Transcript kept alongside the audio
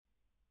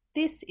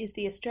This is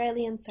the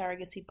Australian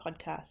Surrogacy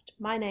Podcast.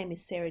 My name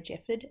is Sarah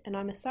Jefford and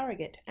I'm a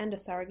surrogate and a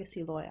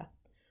surrogacy lawyer.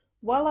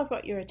 While I've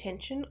got your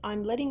attention,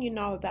 I'm letting you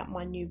know about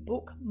my new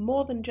book,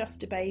 More Than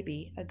Just a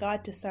Baby, A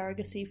Guide to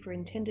Surrogacy for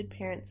Intended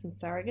Parents and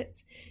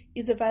Surrogates,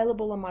 is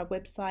available on my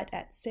website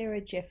at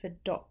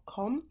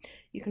sarahjefford.com.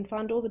 You can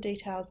find all the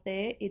details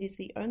there. It is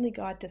the only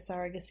guide to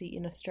surrogacy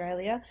in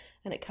Australia,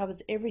 and it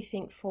covers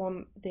everything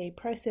from the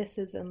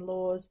processes and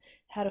laws,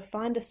 how to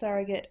find a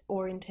surrogate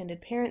or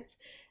intended parents,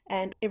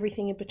 and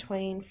everything in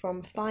between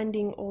from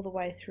finding all the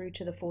way through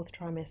to the fourth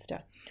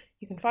trimester.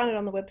 You can find it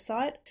on the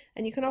website,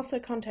 and you can also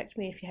contact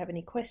me if you have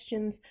any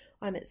questions.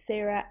 I'm at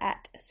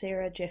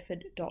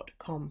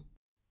sarah@sarahjefford.com.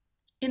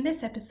 In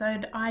this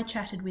episode, I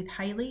chatted with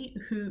Hayley,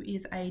 who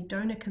is a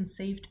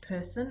donor-conceived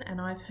person,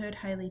 and I've heard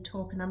Hayley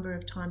talk a number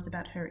of times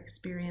about her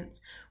experience,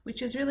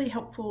 which is really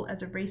helpful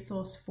as a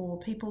resource for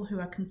people who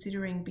are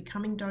considering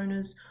becoming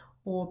donors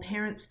or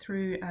parents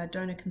through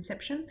donor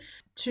conception,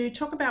 to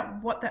talk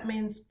about what that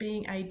means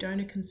being a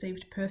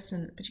donor-conceived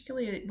person,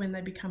 particularly when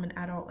they become an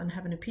adult and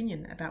have an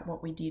opinion about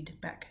what we did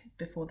back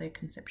before their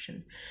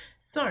conception.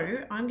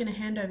 So I'm going to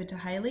hand over to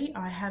Hayley.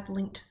 I have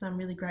linked some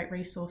really great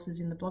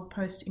resources in the blog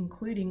post,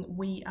 including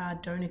We Are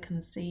Donor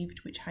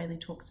Conceived, which Hayley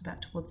talks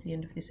about towards the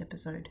end of this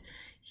episode.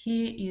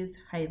 Here is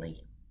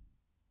Hayley.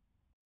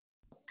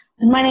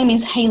 My name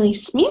is Hayley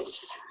Smith.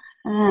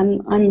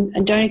 I'm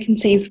a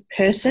donor-conceived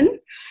person.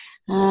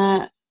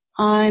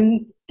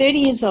 I'm 30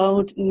 years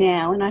old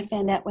now, and I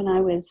found out when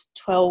I was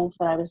 12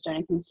 that I was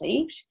donor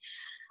conceived.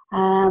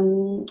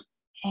 And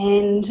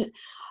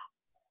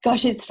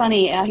gosh, it's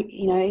funny,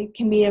 it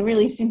can be a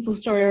really simple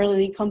story or a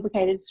really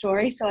complicated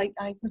story. So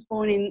I was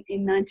born in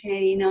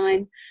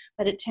 1989,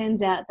 but it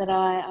turns out that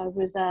I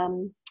was,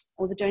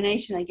 or the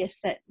donation, I guess,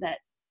 that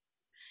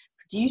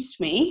produced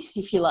me,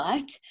 if you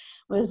like,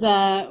 was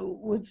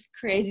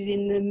created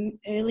in the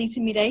early to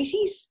mid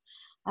 80s.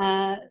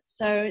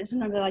 So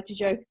sometimes I like to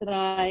joke that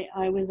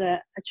I was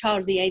a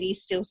child of the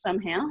 80s still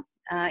somehow,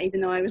 even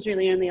though I was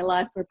really only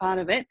alive for a part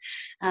of it.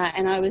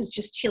 And I was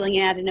just chilling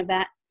out in a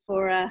vat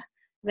for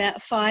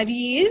about 5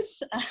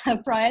 years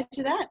prior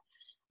to that.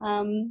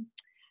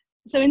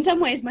 So in some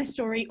ways my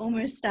story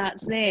almost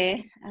starts there,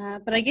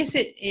 but I guess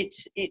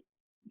it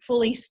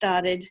fully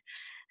started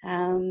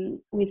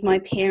with my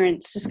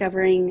parents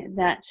discovering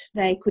that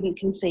they couldn't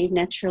conceive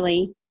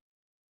naturally.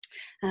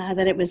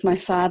 That it was my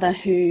father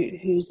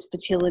whose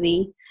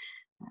fertility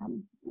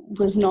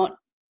was not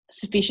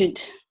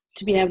sufficient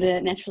to be able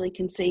to naturally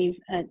conceive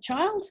a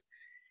child.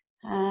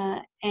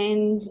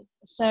 And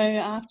so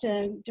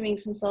after doing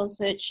some soul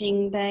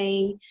searching,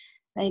 they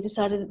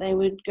decided that they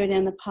would go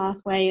down the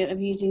pathway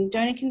of using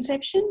donor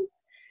conception.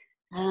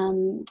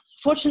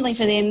 Fortunately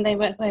for them, they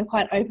were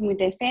quite open with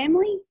their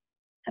family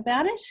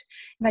about it.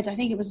 In fact, I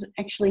think it was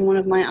actually one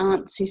of my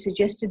aunts who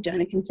suggested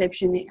donor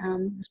conception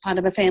as part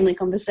of a family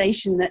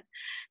conversation that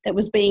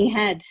was being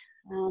had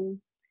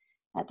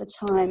at the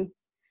time.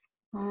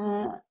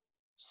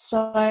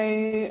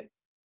 So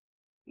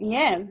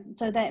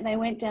they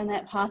went down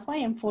that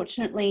pathway.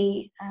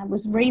 Unfortunately, it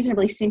was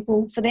reasonably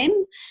simple for them.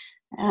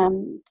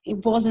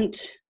 It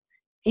wasn't,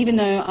 even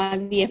though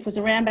IVF was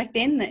around back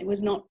then, it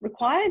was not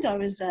required. I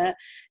was a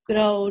good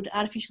old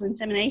artificial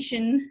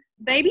insemination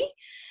baby.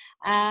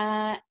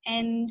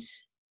 And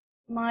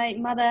my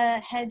mother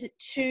had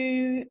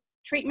 2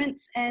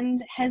 treatments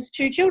and has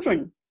 2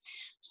 children.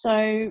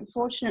 So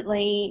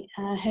fortunately,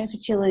 her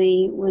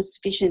fertility was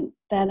sufficient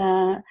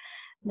that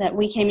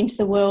we came into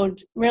the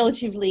world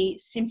relatively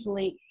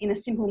simply, in a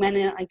simple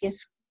manner, I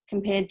guess,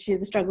 compared to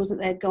the struggles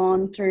that they'd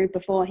gone through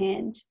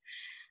beforehand.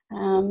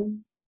 I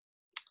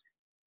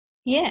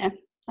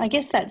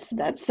guess that's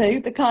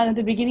the kind of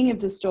the beginning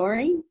of the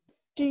story.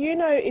 Do you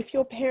know if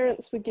your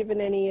parents were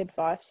given any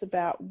advice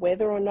about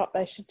whether or not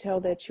they should tell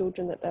their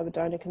children that they were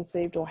donor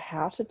conceived, or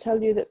how to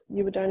tell you that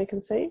you were donor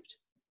conceived?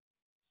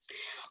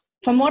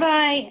 From what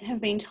I have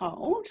been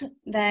told,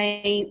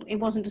 it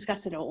wasn't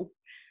discussed at all,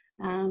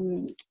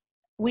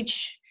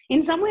 which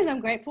in some ways I'm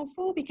grateful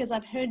for, because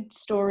I've heard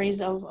stories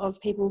of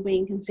people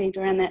being conceived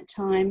around that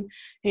time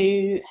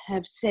who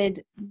have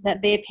said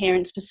that their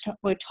parents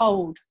were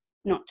told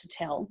not to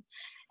tell.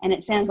 And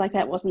it sounds like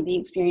that wasn't the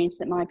experience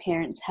that my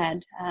parents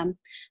had.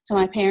 So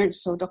my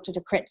parents saw Dr.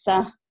 de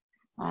Kretser,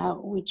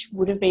 which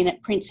would have been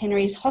at Prince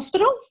Henry's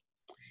Hospital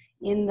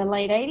in the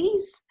late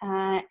 80s.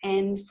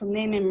 And from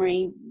their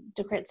memory,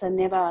 de Kretser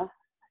never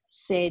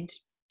said,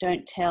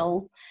 don't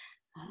tell.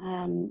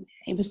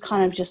 It was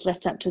kind of just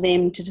left up to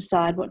them to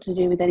decide what to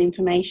do with that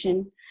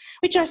information,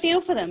 which I feel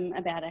for them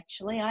about,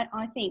 actually.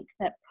 I think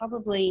that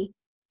probably,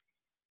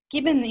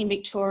 given in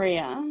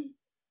Victoria,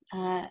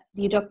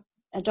 the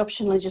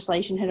adoption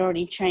legislation had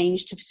already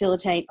changed to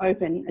facilitate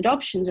open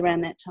adoptions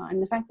around that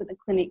time. The fact that the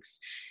clinics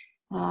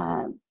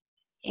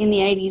in the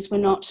 80s were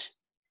not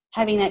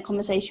having that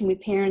conversation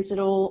with parents at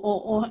all,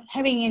 or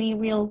having any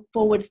real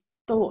forward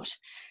thought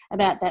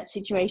about that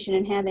situation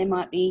and how there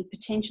might be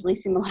potentially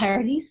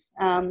similarities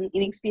in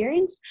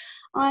experience,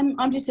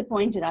 I'm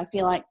disappointed. I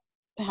feel like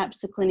perhaps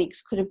the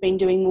clinics could have been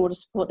doing more to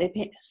support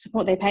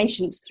their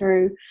patients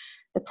through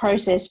the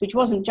process, which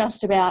wasn't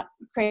just about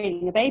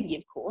creating a baby,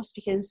 of course,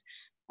 because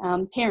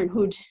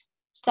parenthood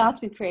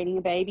starts with creating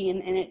a baby,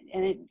 and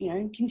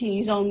it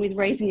continues on with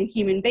raising a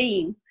human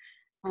being.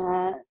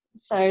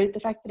 So the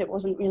fact that it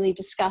wasn't really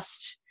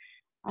discussed,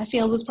 I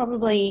feel, was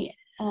probably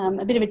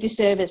a bit of a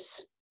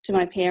disservice to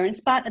my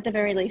parents. But at the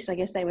very least, I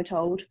guess they were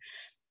told.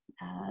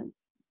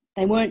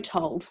 They weren't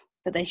told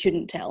that they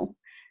shouldn't tell,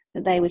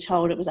 that they were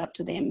told it was up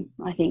to them.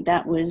 I think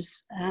that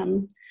was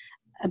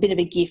a bit of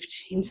a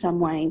gift in some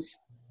ways.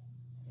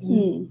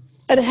 Mm.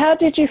 And how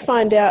did you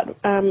find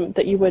out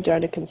that you were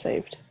donor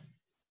conceived?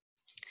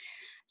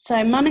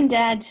 So Mum and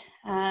Dad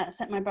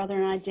sat my brother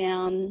and I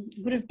down.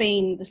 It would have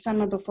been the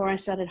summer before I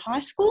started high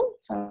school,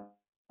 so I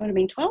would have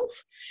been 12.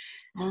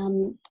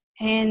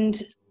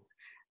 And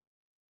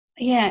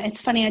yeah,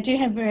 it's funny, I do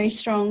have very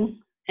strong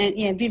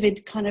and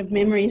vivid kind of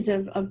memories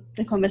of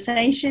the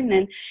conversation,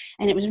 and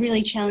it was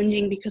really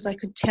challenging because I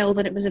could tell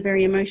that it was a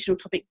very emotional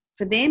topic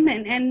for them,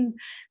 and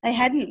they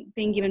hadn't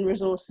been given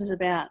resources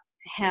about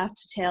how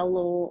to tell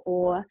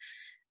or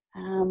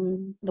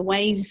the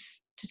ways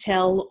to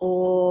tell,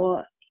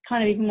 or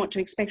kind of even what to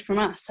expect from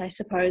us, I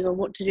suppose, or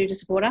what to do to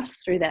support us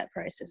through that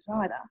process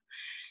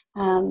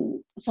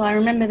either. So I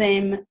remember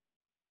them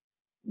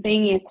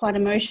being quite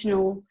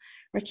emotional,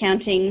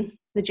 recounting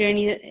the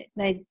journey that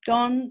they'd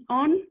gone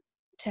on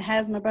to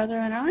have my brother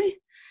and I.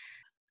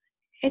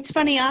 It's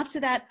funny, after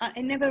that,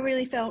 I never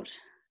really felt,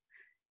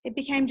 it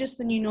became just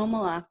the new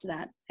normal after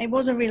that. It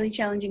was a really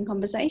challenging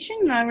conversation,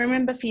 and I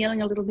remember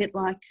feeling a little bit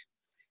like,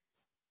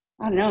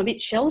 I don't know, a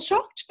bit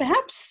shell-shocked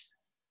perhaps,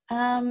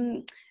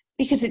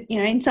 because it,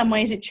 in some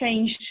ways it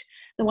changed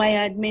the way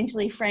I'd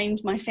mentally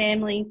framed my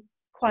family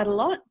quite a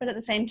lot, but at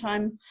the same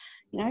time,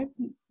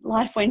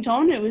 life went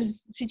on. It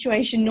was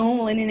situation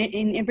normal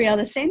in every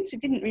other sense.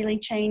 It didn't really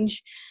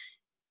change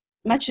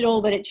much at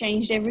all, but it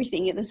changed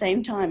everything at the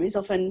same time, is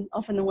often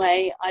the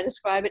way I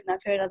describe it, and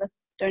I've heard other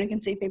donor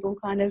conceived people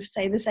kind of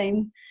say the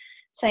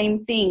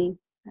same thing.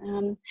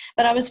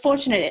 But I was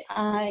fortunate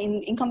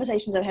in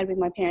conversations I've had with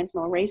my parents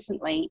more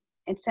recently.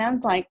 It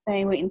sounds like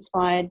they were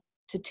inspired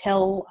to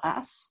tell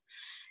us,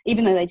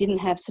 even though they didn't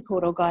have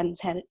support or guidance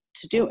how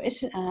to do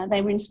it.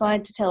 They were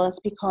inspired to tell us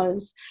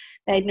because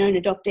they'd known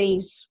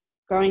adoptees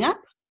growing up,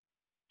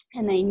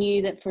 and they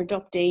knew that for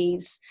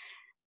adoptees,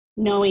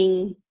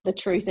 knowing the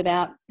truth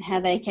about how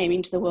they came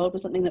into the world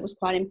was something that was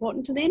quite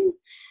important to them.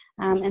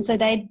 And so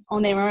they,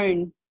 on their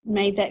own,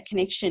 made that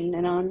connection,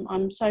 and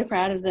I'm so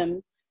proud of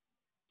them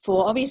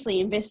for obviously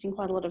investing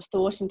quite a lot of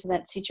thought into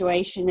that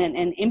situation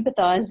and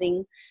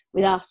empathising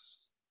with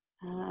us,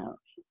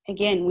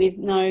 again, with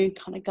no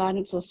kind of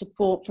guidance or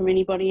support from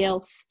anybody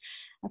else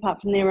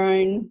apart from their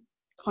own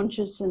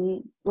conscience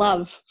and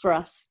love for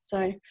us.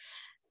 So,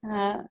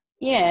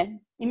 in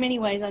many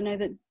ways I know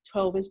that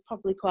 12 is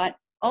probably quite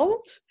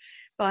old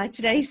by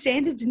today's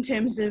standards in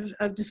terms of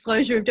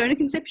disclosure of donor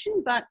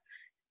conception, but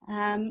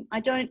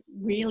I don't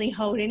really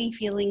hold any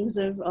feelings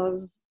of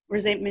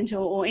resentment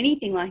or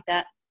anything like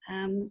that,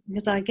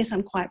 because I guess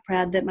I'm quite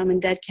proud that Mum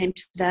and Dad came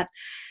to that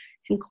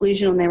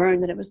conclusion on their own,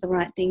 that it was the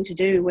right thing to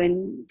do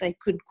when they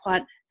could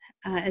quite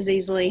as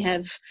easily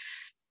have,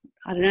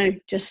 I don't know,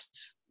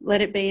 just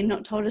let it be and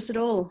not told us at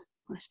all,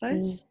 I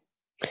suppose.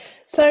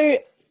 So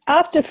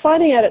after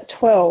finding out at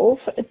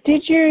 12,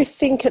 did you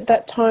think at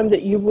that time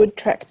that you would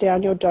track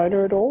down your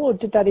donor at all, or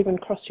did that even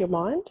cross your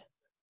mind?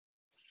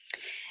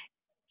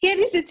 Yeah, it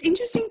is. It's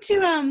interesting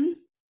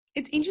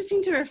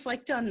to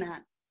reflect on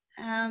that.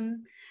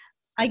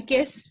 I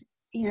guess,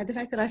 the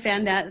fact that I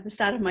found out at the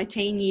start of my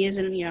teen years,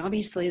 and,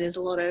 obviously there's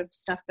a lot of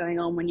stuff going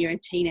on when you're a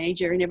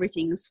teenager and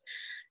everything's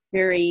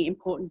very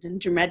important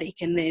and dramatic,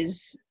 and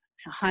there's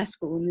high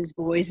school and there's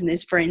boys and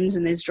there's friends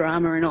and there's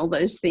drama and all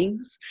those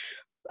things.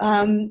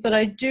 But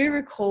I do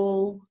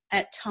recall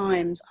at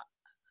times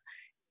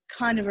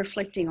kind of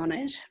reflecting on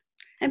it,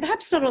 and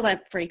perhaps not all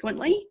that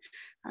frequently.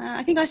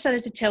 I think I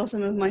started to tell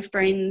some of my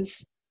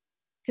friends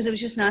because it was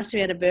just nice to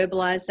be able to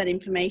verbalise that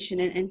information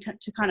and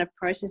to kind of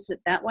process it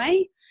that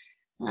way.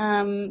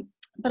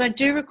 But I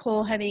do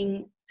recall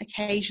having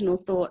occasional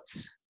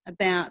thoughts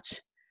about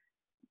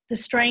the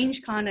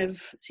strange kind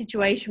of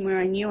situation where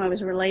I knew I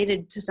was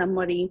related to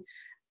somebody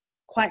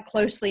quite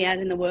closely out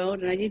in the world,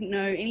 and I didn't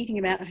know anything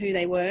about who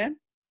they were.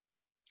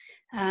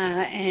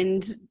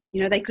 And,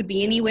 they could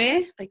be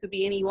anywhere, they could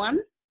be anyone.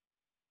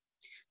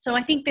 So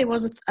I think there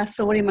was a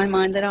thought in my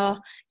mind that,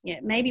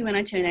 maybe when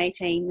I turn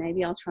 18,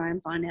 maybe I'll try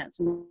and find out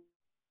some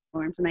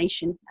more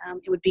information.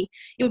 It would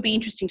be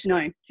interesting to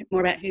know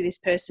more about who this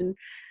person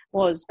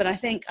was. But I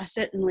think I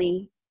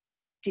certainly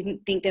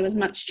didn't think there was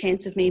much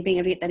chance of me being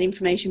able to get that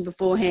information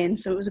beforehand.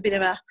 So it was a bit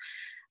of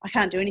I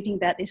can't do anything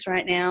about this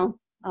right now.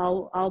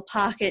 I'll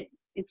park it.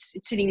 It's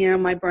sitting there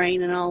on my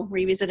brain, and I'll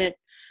revisit it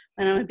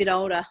when I'm a bit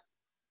older.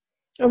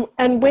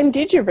 And when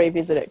did you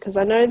revisit it? Because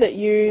I know that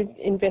you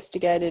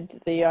investigated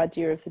the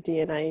idea of the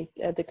DNA,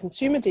 the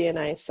consumer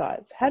DNA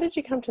sites. How did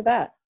you come to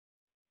that?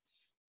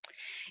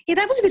 Yeah,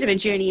 that was a bit of a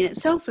journey in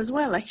itself as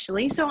well,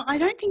 actually. So I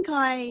don't think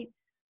I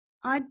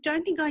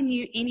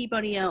knew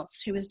anybody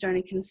else who was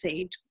donor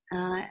conceived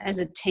as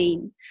a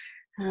teen.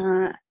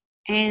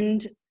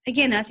 And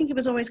again, I think it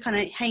was always kind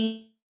of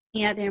hanging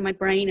out there in my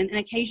brain, and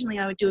occasionally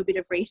I would do a bit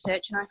of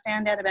research, and I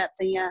found out about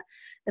the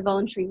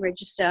voluntary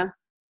register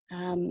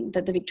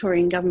that the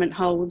Victorian government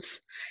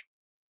holds,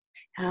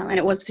 and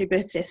it was through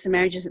births, deaths and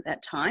marriages at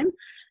that time.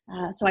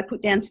 So I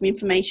put down some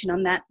information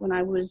on that when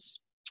I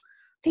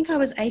think I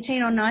was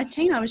 18 or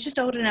 19. I was just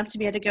old enough to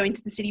be able to go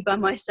into the city by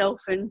myself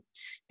and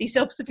be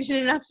self-sufficient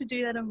enough to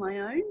do that on my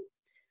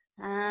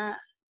own.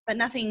 But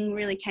nothing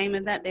really came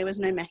of that. There was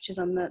no matches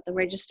on the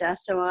register,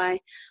 so I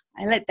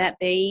let that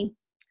be.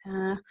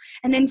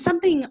 And then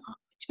something,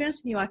 to be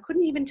honest with you, I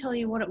couldn't even tell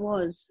you what it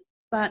was,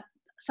 but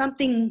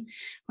something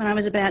when I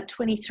was about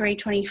 23,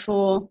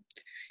 24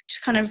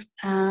 just kind of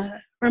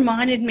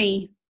reminded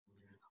me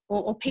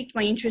or piqued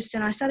my interest,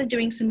 and I started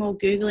doing some more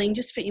Googling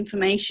just for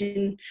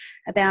information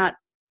about,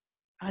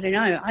 I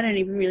don't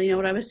even really know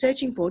what I was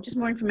searching for, just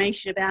more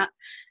information about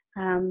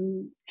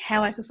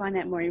how I could find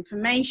out more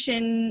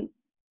information.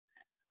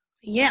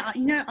 Yeah,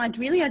 I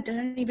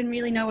don't even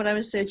really know what I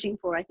was searching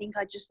for. I think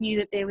I just knew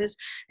that there was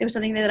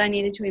something there that I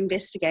needed to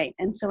investigate.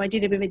 And so I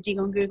did a bit of a dig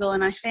on Google,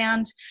 and I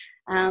found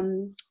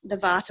the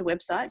VARTA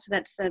website. So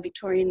that's the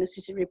Victorian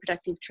Assisted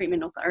Reproductive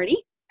Treatment Authority.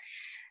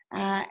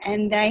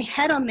 And they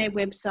had on their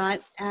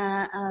website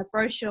a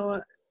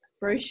brochure.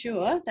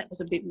 That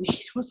was a bit weird.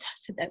 I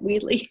said that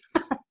weirdly.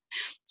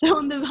 So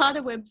on the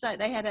VARTA website,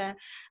 they had a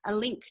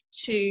link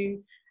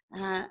to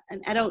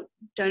an adult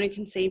donor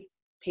conceived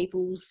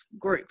people's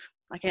group,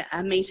 like a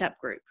meetup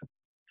group.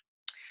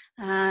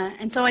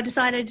 And so I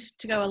decided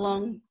to go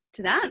along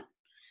to that.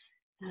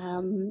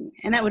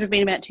 And that would have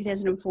been about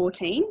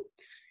 2014.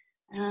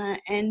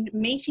 And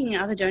meeting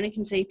other donor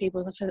conceived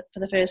people for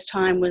the first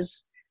time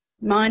was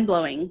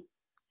mind-blowing.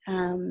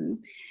 And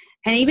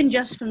even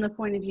just from the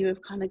point of view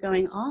of kind of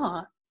going,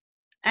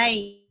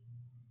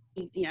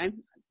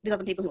 with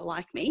other people who are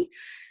like me,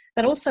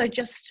 but also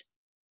just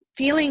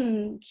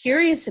feeling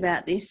curious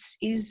about this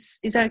is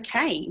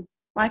okay.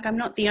 Like, I'm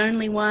not the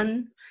only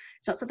one.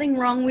 It's not something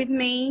wrong with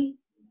me.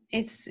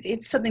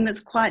 It's something that's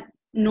quite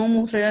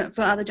normal for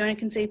other donor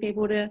conceived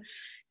people to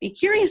be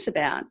curious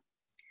about.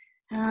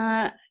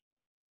 And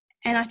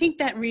I think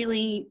that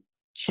really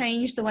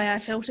changed the way I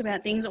felt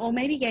about things, or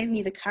maybe gave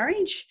me the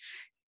courage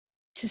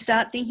to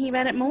start thinking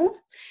about it more.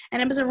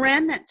 And it was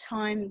around that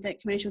time that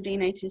commercial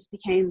DNA tests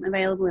became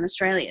available in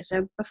Australia.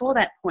 So before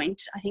that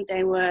point, I think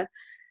they were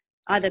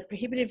either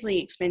prohibitively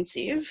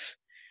expensive,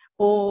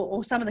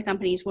 or some of the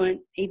companies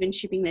weren't even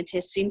shipping their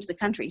tests into the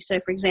country. So,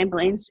 for example,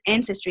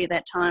 Ancestry at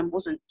that time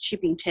wasn't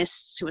shipping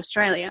tests to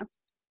Australia.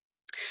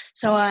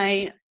 So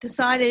I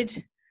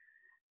decided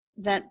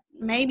that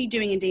maybe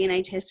doing a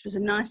DNA test was a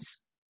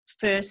nice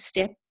first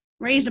step,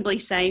 reasonably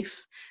safe,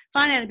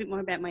 find out a bit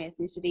more about my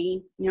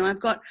ethnicity. I've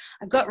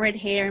got red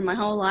hair, and my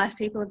whole life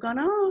people have gone,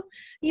 "Oh,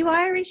 are you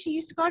Irish? Are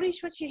you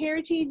Scottish? What's your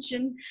heritage?"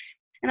 And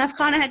I've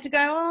kind of had to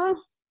go,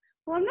 "Oh,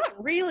 well, I'm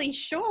not really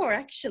sure,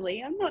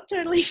 actually. I'm not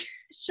totally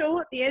sure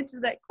what the answer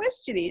to that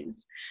question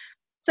is."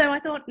 So I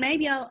thought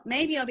maybe I'll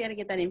be able to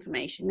get that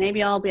information.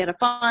 Maybe I'll be able to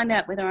find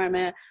out whether I'm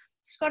a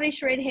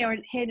Scottish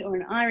redhead or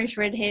an Irish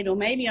redhead, or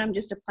maybe I'm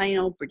just a plain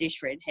old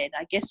British redhead.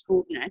 I guess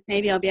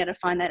maybe I'll be able to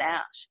find that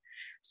out.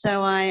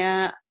 So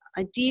I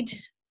did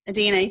a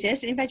DNA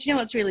test. In fact,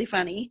 what's really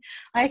funny?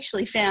 I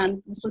actually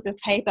found a slip of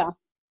paper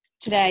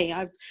today.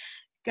 I've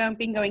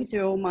been going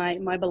through all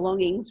my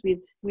belongings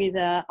with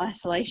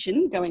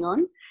isolation going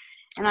on,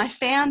 and I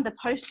found the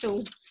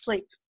postal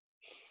slip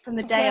from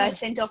the day I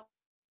sent off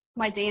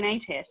my DNA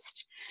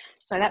test.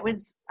 So that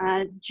was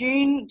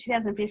June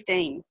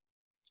 2015.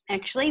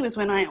 Actually, was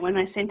when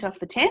I sent off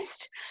the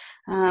test.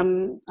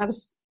 I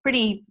was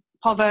pretty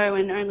povo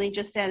and only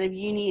just out of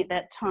uni at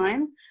that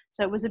time,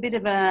 so it was a bit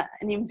of an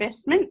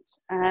investment.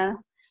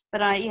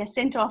 But I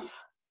sent off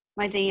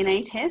my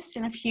DNA test,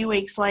 and a few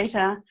weeks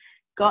later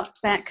got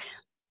back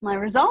my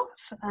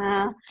results,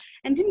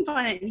 and didn't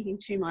find anything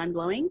too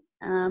mind-blowing.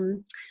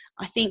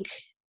 I think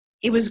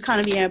it was kind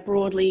of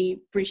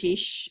broadly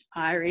British,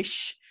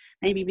 Irish,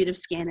 maybe a bit of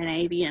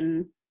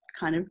Scandinavian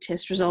kind of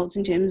test results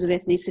in terms of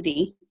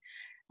ethnicity.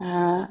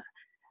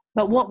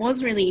 But what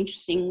was really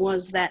interesting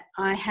was that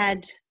I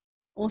had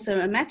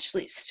also a match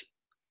list,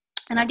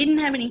 and I didn't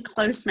have any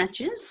close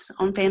matches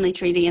on family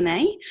tree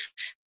DNA,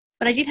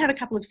 but I did have a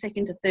couple of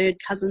second to third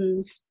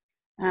cousins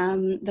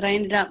that I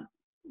ended up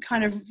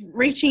kind of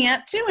reaching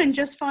out to and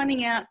just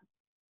finding out,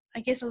 I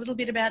guess, a little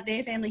bit about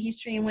their family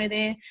history and where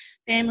their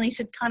families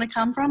had kind of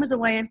come from, as a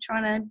way of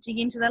trying to dig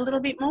into that a little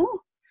bit more.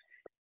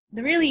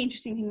 The really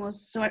interesting thing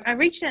was, so I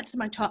reached out to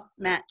my top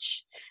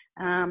match,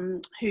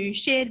 who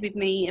shared with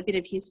me a bit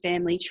of his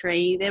family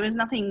tree. There was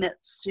nothing that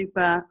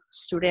super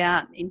stood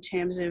out in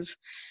terms of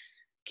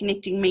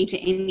connecting me to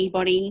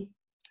anybody.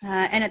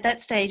 And at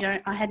that stage,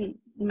 I hadn't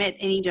met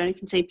any donor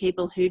conceived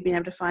people who'd been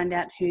able to find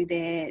out who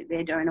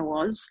their donor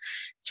was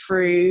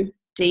through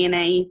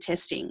DNA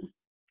testing.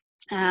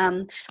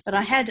 But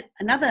I had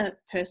another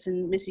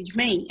person message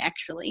me,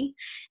 actually,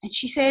 and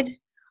she said,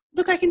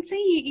 "Look, I can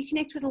see you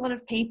connect with a lot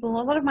of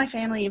people. A lot of my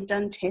family have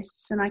done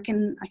tests, and I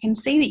can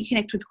see that you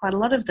connect with quite a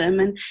lot of them,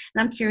 and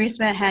I'm curious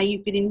about how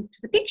you fit into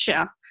the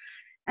picture."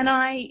 And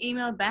I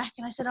emailed back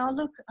and I said, oh,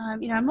 look,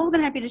 I'm more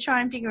than happy to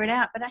try and figure it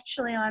out, but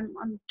actually I'm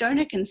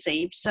donor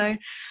conceived. So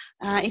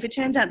if it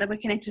turns out that we're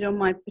connected on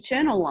my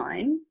paternal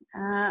line,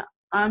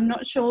 I'm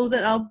not sure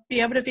that I'll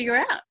be able to figure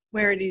out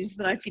where it is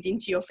that I fit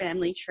into your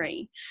family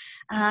tree.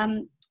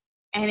 And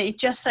it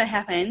just so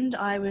happened,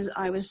 I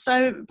was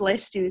so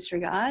blessed in this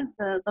regard.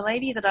 The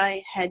lady that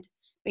I had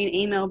been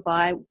emailed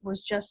by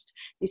was just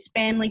this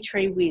family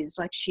tree whiz.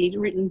 Like, she'd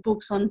written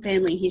books on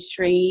family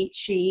history.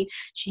 She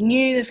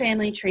knew the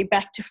family tree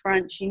back to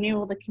front. She knew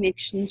all the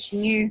connections. She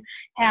knew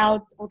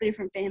how all the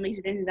different families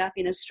had ended up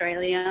in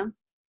Australia.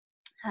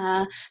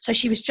 So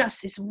she was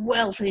just this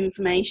wealth of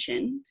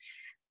information.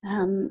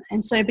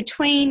 And so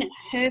between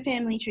her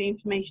family tree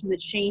information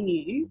that she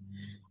knew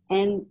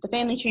and the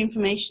family tree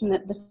information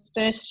that the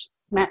first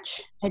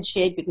match had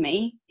shared with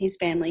me, his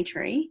family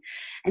tree,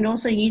 and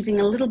also using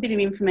a little bit of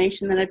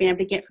information that I'd been able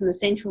to get from the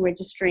central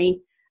registry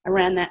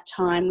around that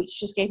time, which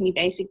just gave me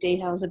basic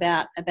details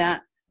about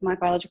my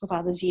biological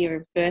father's year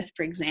of birth,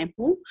 for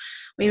example,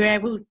 we were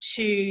able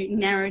to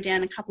narrow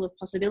down a couple of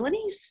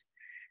possibilities.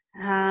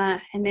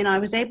 And then I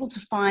was able to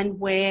find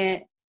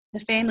where the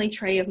family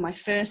tree of my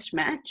first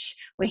match,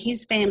 where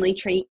his family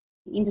tree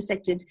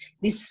intersected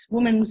this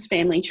woman's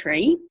family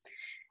tree,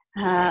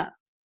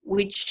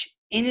 which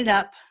ended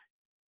up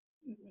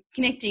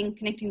connecting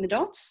the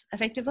dots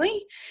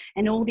effectively,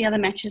 and all the other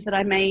matches that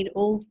I made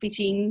all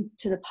fitting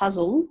to the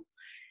puzzle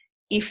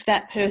if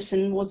that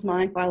person was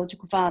my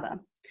biological father.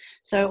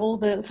 So all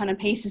the kind of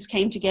pieces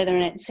came together,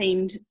 and it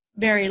seemed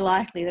very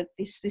likely that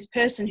this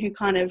person who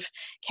kind of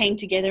came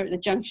together at the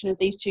junction of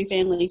these two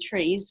family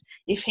trees,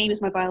 if he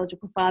was my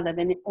biological father,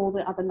 then all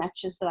the other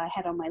matches that I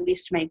had on my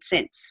list made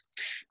sense,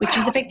 which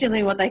is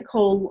effectively what they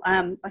call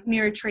like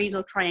mirror trees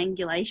or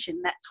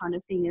triangulation. That kind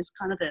of thing is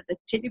kind of the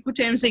technical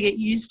terms that get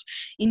used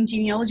in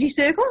genealogy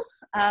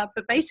circles.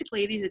 But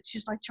basically it's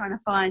just like trying to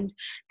find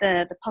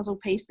the puzzle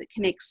piece that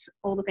connects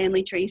all the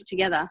family trees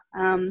together.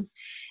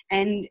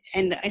 And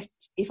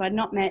if I'd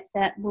not met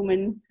that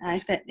woman,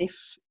 if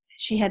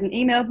she hadn't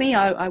emailed me,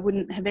 I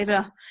wouldn't have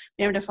ever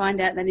been able to find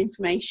out that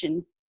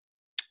information.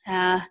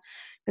 But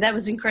that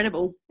was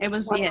incredible. It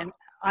was, wow. Yeah,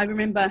 I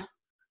remember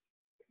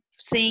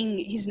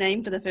seeing his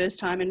name for the first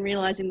time and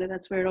realising that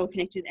that's where it all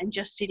connected, and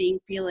just sitting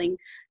feeling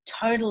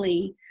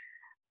totally,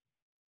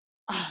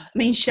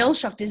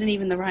 shell-shocked isn't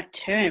even the right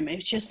term. It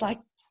was just like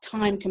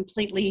time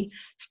completely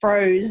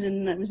froze,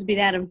 and it was a bit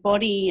out of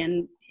body,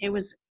 and it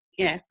was,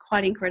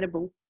 quite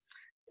incredible.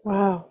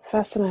 Wow,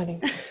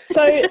 fascinating.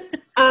 So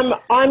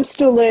I'm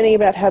still learning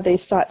about how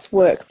these sites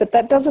work, but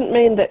that doesn't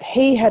mean that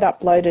he had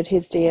uploaded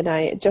his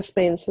DNA. It just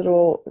means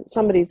that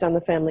somebody's done the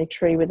family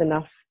tree with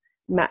enough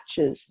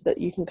matches that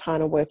you can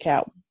kind of work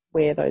out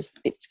where those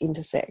bits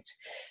intersect.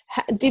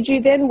 Did you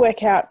then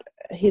work out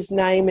his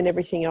name and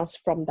everything else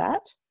from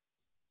that?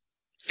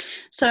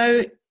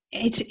 So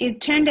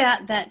it turned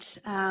out that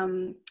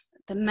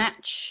the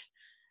match,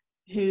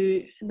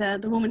 the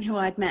woman who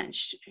I'd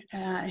matched,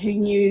 who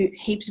knew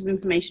heaps of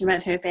information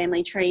about her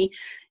family tree,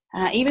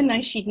 even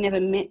though she'd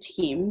never met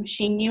him,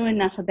 she knew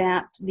enough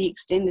about the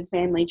extended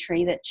family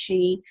tree that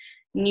she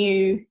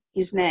knew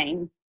his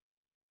name.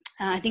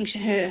 I think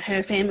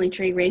her family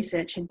tree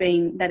research had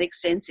been that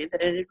extensive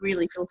that it had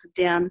really filtered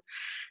down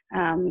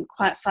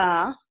quite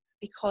far,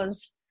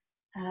 because,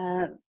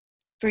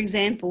 for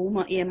example,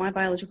 my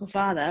biological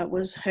father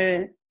was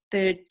her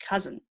third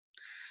cousin.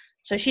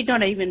 So she'd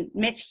not even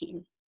met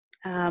him.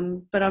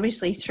 But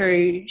obviously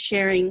through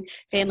sharing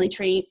family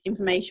tree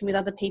information with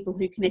other people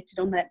who connected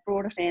on that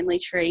broader family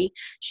tree,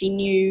 she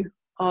knew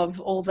of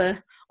all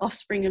the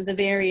offspring of the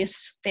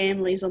various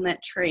families on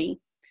that tree.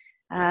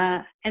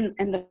 And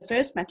the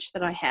first match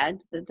that I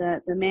had,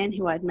 the man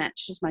who I'd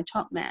matched as my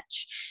top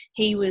match,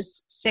 he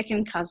was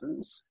second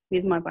cousins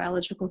with my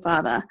biological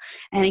father.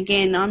 And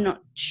again, I'm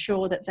not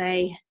sure that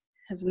they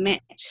have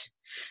met.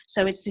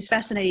 So it's this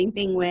fascinating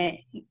thing where,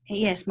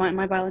 yes,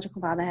 my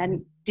biological father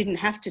didn't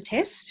have to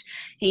test.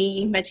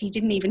 But he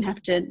didn't even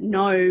have to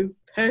know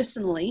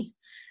personally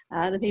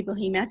the people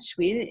he matched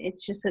with.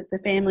 It's just that the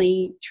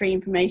family tree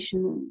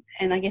information,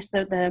 and I guess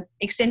the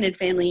extended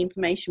family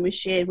information, was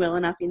shared well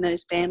enough in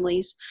those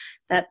families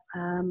that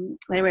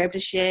they were able to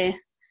share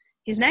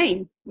his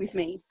name with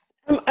me.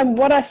 And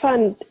what I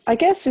find, I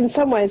guess, in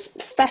some ways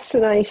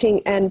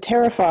fascinating and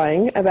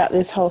terrifying about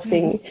this whole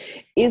thing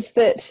is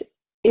that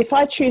if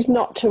I choose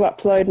not to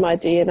upload my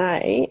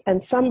DNA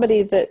and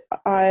somebody that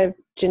I've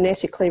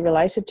genetically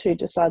related to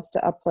decides to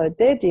upload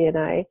their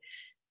DNA,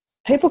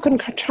 people can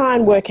try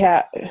and work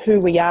out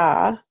who we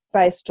are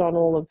based on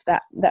all of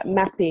that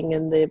mapping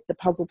and the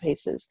puzzle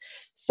pieces.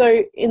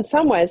 So in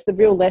some ways, the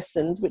real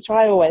lesson, which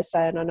I always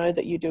say, and I know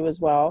that you do as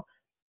well,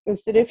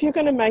 is that if you're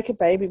going to make a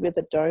baby with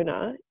a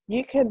donor,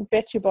 you can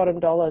bet your bottom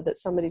dollar that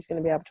somebody's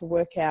going to be able to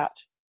work out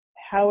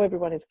how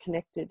everyone is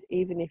connected,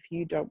 even if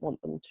you don't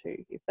want them to.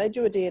 If they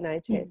do a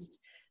DNA test,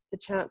 the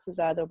chances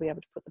are they'll be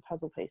able to put the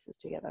puzzle pieces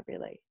together,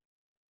 really.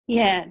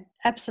 Yeah,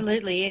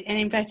 absolutely. And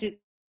in fact,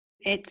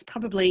 it's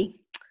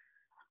probably,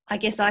 I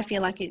guess I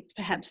feel like it's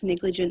perhaps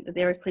negligent that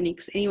there are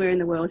clinics anywhere in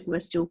the world who are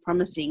still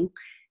promising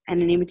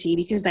anonymity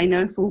because they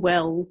know full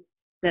well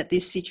that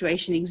this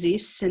situation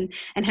exists and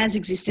has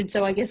existed.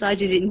 So I guess I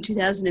did it in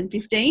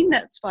 2015.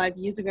 That's 5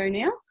 years ago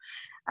now.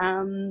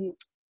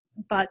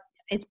 But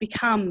it's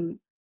become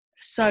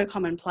so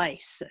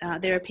commonplace.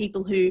 There are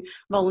people who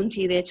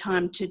volunteer their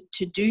time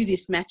to do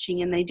this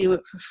matching, and they do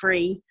it for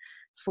free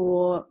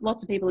for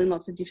lots of people in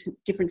lots of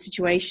different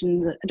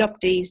situations.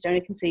 Adoptees,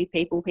 donor conceived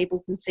people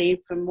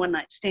conceived from one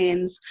night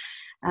stands,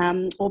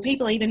 or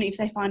people even if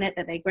they find out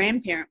that their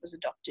grandparent was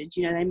adopted,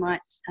 they might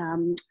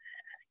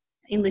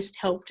enlist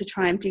help to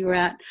try and figure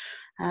out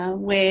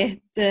where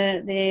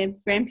their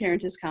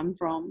grandparent has come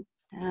from.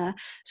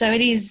 So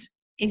it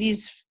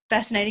is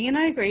fascinating, and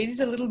I agree it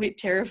is a little bit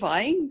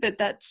terrifying that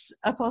that's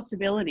a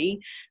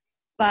possibility,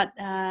 but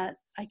I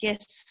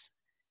guess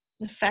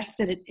the fact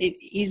that it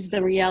is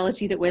the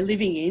reality that we're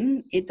living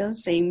in, it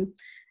does seem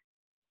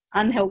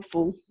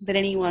unhelpful that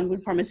anyone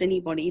would promise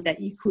anybody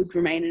that you could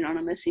remain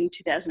anonymous in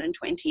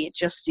 2020. It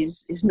just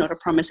is not a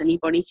promise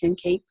anybody can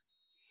keep.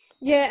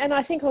 Yeah, and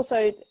I think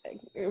also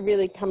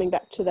really coming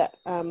back to that,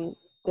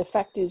 the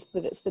fact is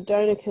that it's the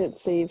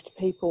donor-conceived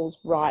people's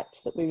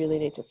rights that we really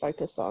need to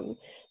focus on.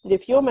 That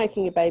if you're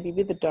making a baby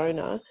with a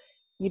donor,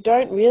 you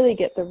don't really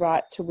get the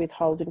right to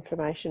withhold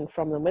information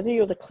from them, whether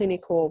you're the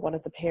clinic or one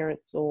of the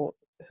parents or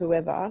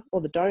whoever,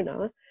 or the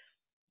donor.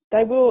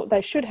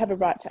 They should have a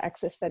right to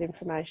access that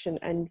information,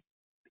 and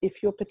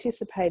if you're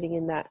participating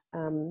in that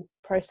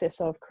process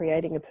of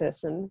creating a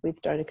person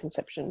with donor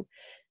conception,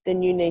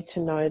 then you need to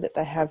know that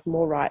they have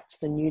more rights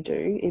than you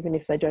do, even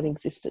if they don't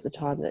exist at the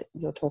time that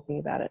you're talking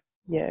about it.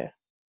 Yeah.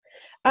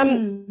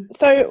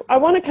 So I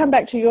want to come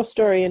back to your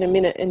story in a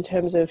minute in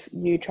terms of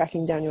you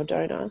tracking down your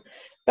donor,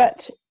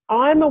 but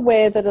I'm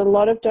aware that a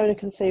lot of donor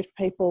conceived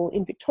people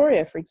in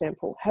Victoria, for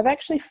example, have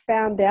actually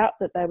found out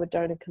that they were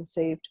donor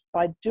conceived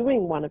by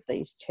doing one of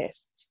these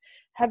tests.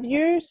 Have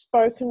you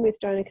spoken with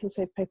donor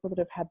conceived people that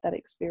have had that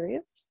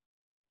experience?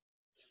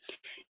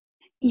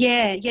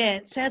 Yeah.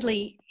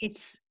 Sadly,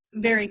 it's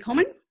very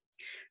common.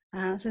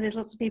 So there's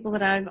lots of people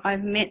that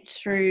I've met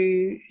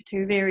through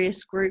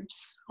various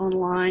groups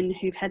online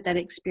who've had that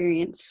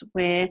experience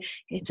where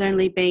it's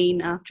only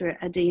been after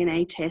a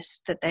DNA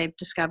test that they've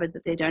discovered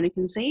that they're donor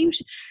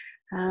conceived.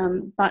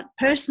 But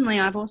personally,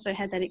 I've also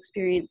had that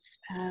experience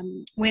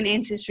when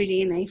Ancestry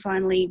DNA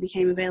finally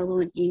became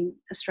available in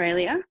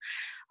Australia.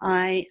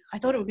 I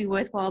thought it would be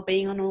worthwhile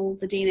being on all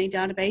the DNA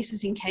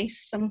databases in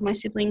case some of my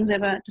siblings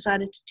ever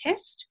decided to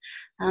test,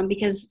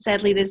 because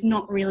sadly there's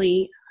not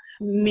really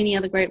many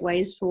other great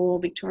ways for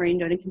Victorian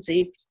donor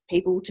conceived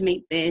people to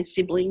meet their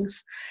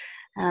siblings.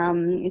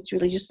 It's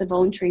really just the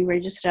voluntary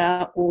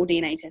register or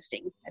DNA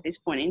testing at this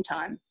point in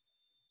time.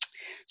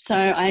 So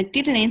I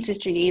did an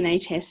Ancestry DNA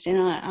test, and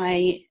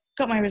I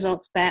got my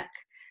results back,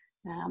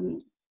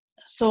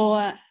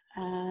 saw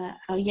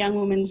a young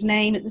woman's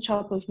name at the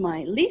top of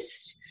my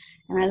list,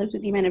 and I looked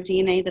at the amount of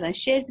DNA that I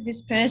shared with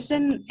this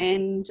person,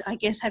 and I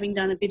guess having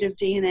done a bit of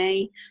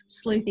DNA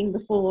sleuthing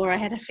before, I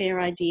had a fair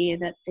idea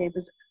that there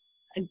was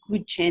a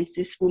good chance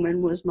this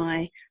woman was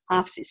my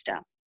half-sister,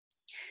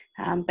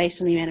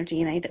 based on the amount of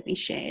DNA that we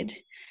shared.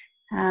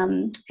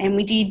 And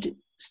we did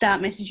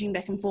start messaging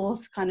back and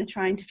forth, kind of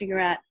trying to figure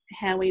out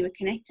how we were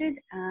connected.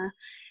 And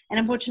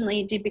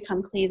unfortunately, it did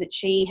become clear that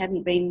she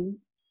hadn't been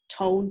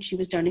told she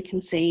was donor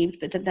conceived,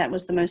 but that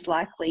was the most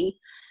likely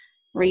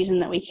reason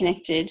that we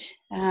connected.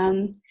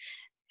 And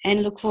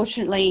look,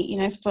 fortunately,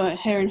 for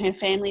her and her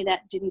family,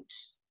 that didn't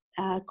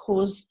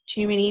cause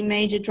too many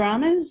major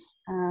dramas.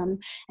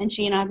 And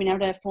she and I have been able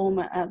to form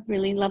a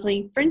really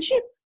lovely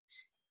friendship.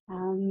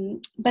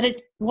 But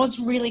it was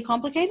really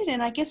complicated,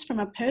 and I guess from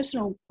a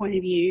personal point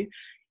of view,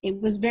 it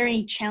was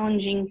very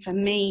challenging for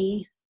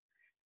me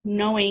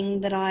knowing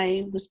that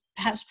I was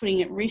perhaps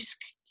putting at risk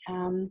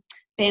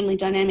family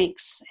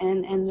dynamics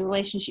and the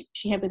relationship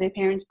she had with her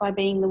parents by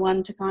being the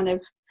one to kind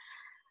of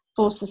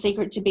force the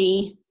secret to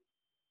be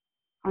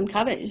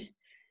uncovered.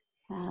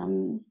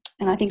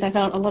 And I think I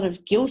felt a lot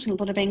of guilt and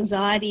a lot of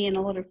anxiety and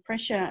a lot of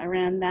pressure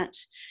around that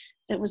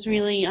was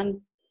really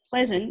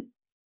unpleasant.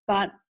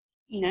 But,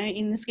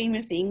 in the scheme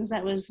of things,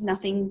 that was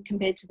nothing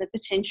compared to the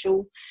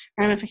potential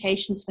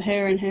ramifications for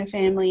her and her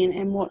family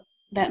and what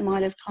that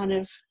might have kind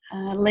of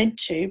led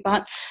to.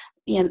 But,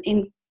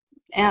 in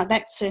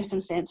that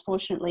circumstance,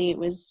 fortunately, it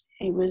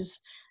was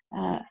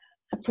a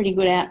pretty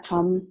good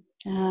outcome.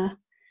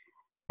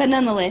 But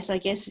nonetheless, I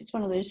guess it's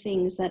one of those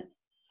things that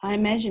I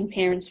imagine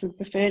parents would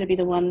prefer to be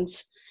the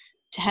ones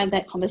to have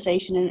that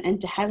conversation and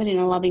to have it in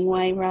a loving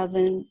way rather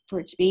than for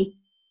it to be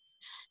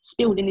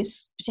spilled in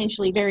this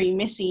potentially very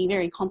messy,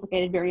 very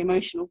complicated, very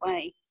emotional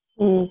way.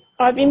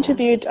 I've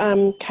interviewed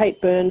Kate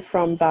Byrne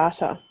from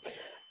VARTA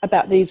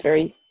about these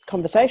very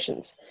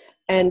conversations,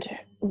 and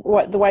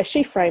the way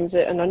she frames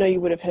it, and I know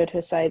you would have heard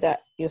her say that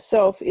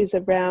yourself, is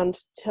around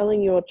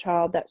telling your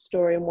child that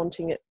story and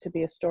wanting it to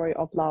be a story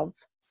of love,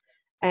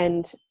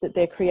 and that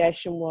their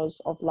creation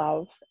was of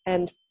love,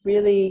 and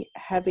really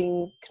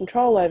having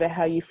control over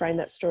how you frame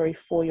that story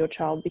for your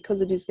child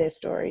because it is their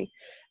story,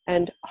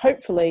 and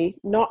hopefully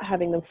not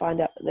having them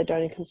find out that they're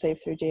donor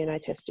conceived through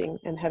DNA testing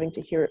and having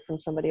to hear it from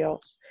somebody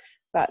else.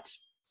 but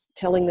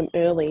telling them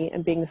early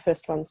and being the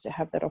first ones to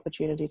have that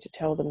opportunity to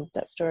tell them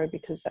that story,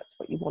 because that's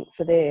what you want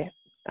for their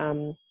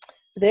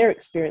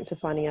experience of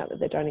finding out that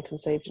they're donor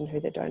conceived and who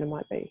their donor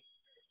might be.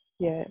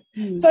 Yeah.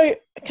 So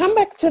come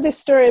back to this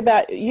story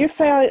about you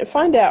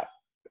find out,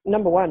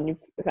 number one,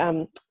 you've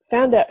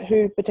found out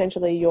who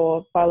potentially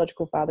your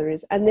biological father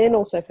is, and then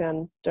also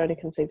found donor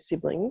conceived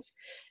siblings.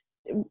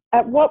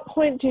 At what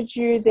point did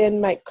you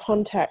then make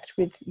contact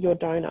with your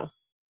donor?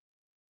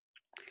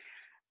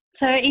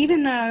 So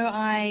even though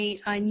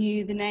I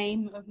knew the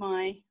name of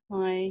my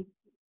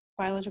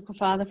biological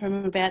father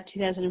from about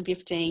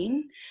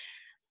 2015,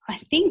 I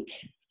think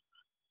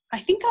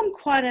I'm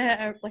quite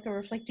a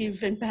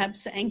reflective and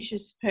perhaps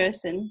anxious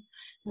person,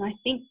 and I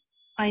think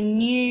I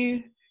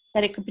knew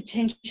that it could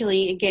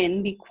potentially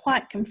again be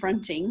quite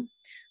confronting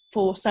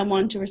for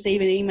someone to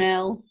receive an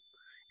email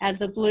out of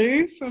the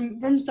blue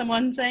from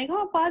someone saying,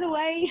 "Oh, by the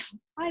way,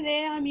 hi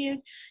there, I'm your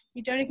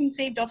donor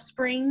conceived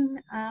offspring."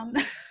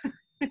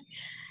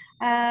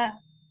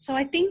 So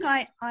I think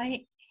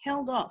I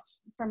held off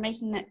from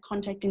making that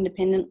contact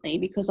independently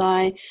because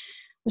I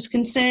was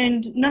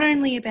concerned not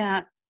only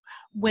about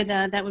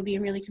whether that would be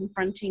a really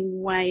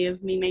confronting way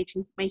of me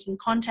making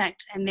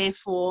contact and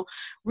therefore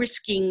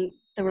risking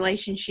the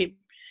relationship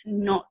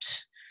not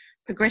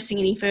progressing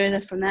any further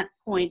from that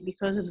point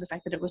because of the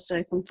fact that it was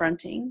so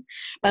confronting,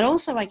 but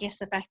also I guess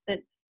the fact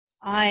that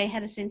I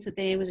had a sense that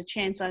there was a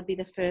chance I'd be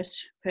the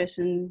first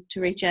person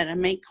to reach out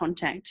and make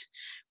contact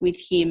with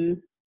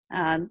him,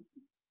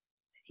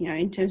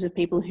 in terms of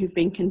people who've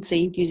been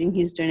conceived using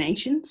his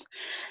donations.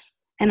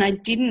 And I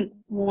didn't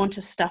want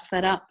to stuff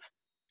that up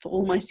for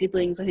all my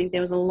siblings. I think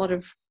there was a lot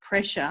of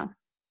pressure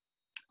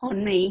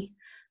on me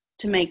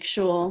to make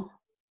sure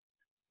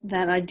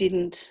that I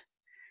didn't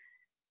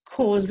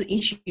cause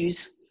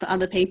issues for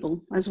other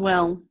people as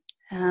well.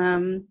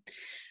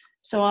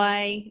 So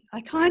I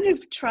kind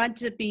of tried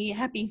to be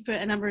happy for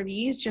a number of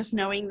years, just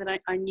knowing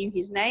that I knew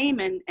his name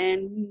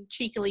and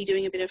cheekily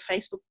doing a bit of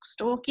Facebook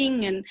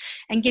stalking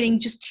and getting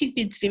just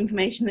tidbits of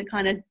information that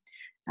kind of,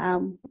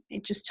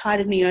 it just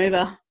tided me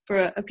over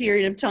for a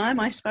period of time,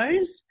 I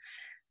suppose.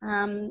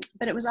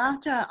 But it was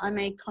after I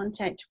made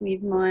contact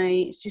with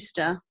my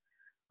sister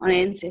on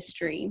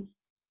Ancestry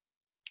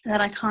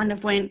that I kind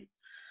of went,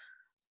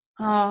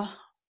 oh,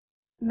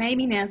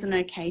 maybe now's an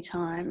okay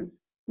time.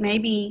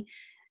 Maybe,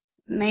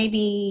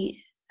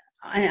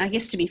 I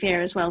guess to be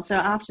fair as well. So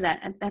after that,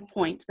 at that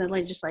point, the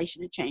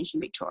legislation had changed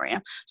in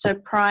Victoria. So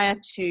prior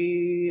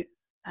to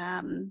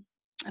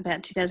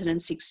about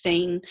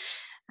 2016,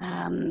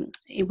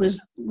 it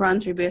was run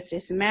through births,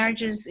 deaths and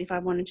marriages. If I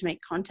wanted to make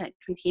contact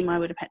with him, I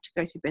would have had to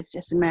go through births,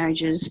 deaths and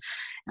marriages.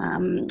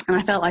 And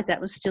I felt like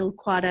that was still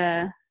quite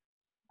a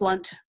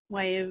blunt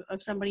way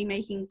of somebody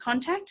making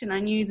contact. And I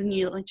knew the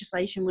new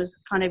legislation was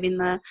kind of in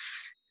the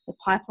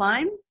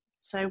pipeline.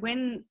 So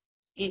when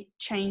it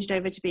changed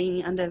over to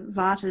being under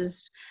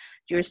VARTA's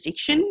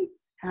jurisdiction,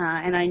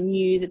 and I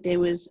knew that there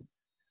was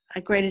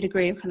a greater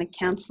degree of kind of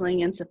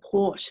counselling and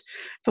support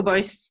for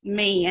both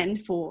me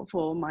and for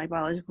my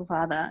biological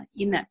father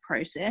in that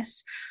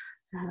process.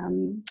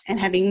 And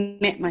having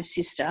met my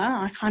sister,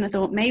 I kind of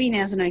thought maybe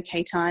now's an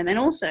okay time. And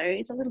also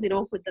it's a little bit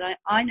awkward that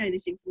I know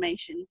this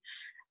information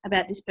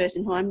about this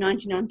person who I'm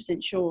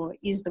 99% sure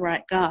is the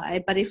right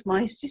guy. But if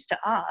my sister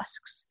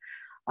asks,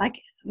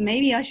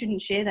 maybe I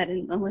shouldn't share that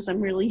unless I'm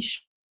really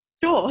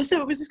sure.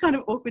 So it was this kind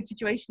of awkward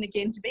situation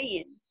again to be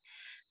in.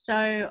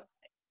 So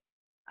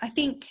I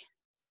think,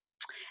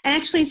 and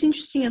actually it's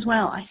interesting as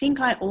well, I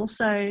think I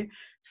also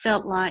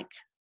felt like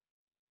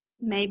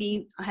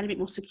maybe I had a bit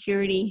more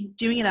security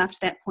doing it after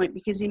that point,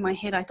 because in my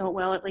head I thought,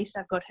 well, at least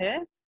I've got her.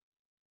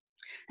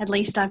 At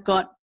least I've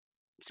got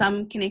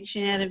some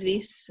connection out of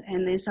this,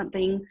 and there's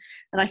something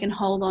that I can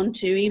hold on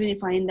to, even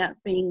if I end up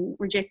being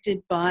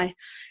rejected by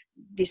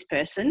this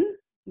person,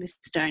 this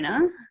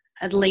donor.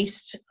 At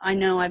least I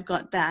know I've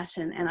got that,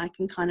 and I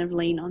can kind of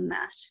lean on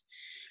that.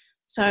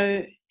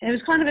 So there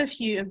was kind of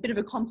a bit of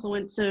a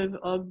confluence of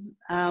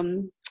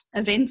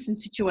events and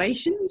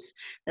situations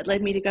that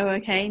led me to go,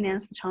 okay,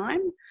 now's the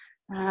time.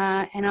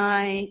 And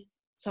I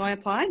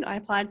applied. I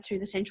applied through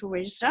the Central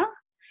Register,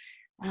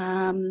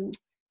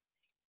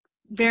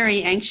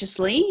 very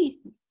anxiously,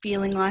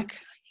 feeling like,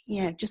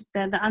 just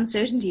the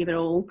uncertainty of it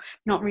all,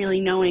 not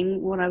really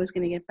knowing what I was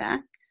going to get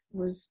back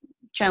was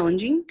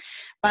challenging.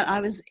 But I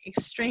was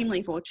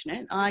extremely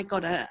fortunate. I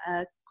got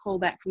a call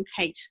back from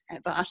Kate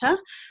at VARTA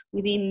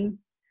within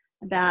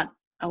about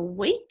a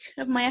week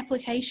of my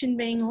application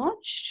being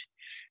lodged.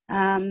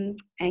 And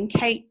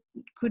Kate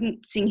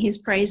couldn't sing his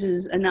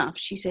praises enough.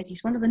 She said,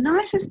 he's one of the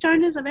nicest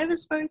donors I've ever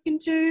spoken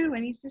to,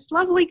 and he's this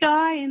lovely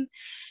guy, and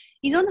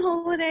he's on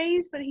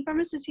holidays, but he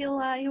promises he'll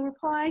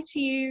reply to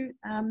you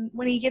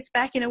when he gets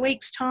back in a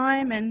week's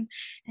time, and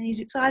he's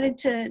excited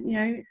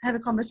to have a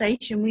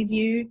conversation with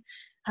you.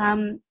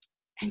 And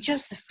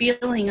just the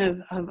feeling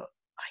of like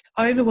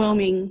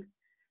overwhelming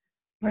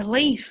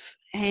relief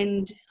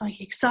and like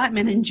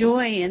excitement and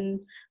joy, and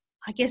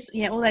I guess,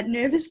 all that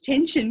nervous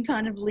tension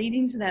kind of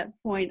leading to that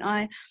point.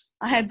 I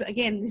have,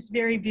 again, this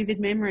very vivid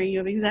memory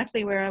of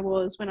exactly where I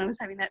was when I was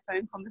having that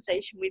phone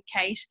conversation with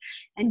Kate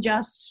and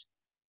just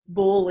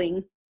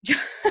bawling,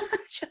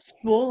 just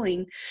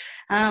bawling,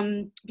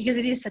 because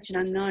it is such an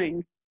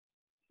unknown.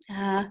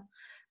 But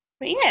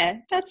yeah,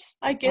 that's,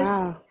 I guess,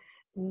 Wow.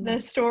 the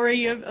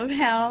story of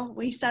how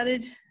we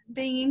started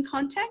being in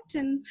contact,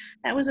 and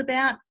that was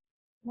about,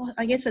 well,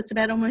 I guess that's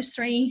about almost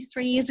three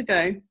years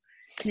ago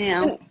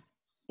now. And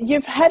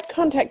you've had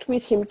contact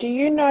with him. Do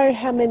you know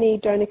how many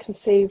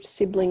donor-conceived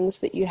siblings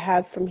that you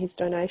have from his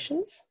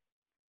donations?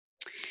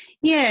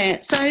 Yeah,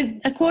 so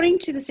according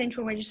to the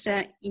Central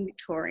Register in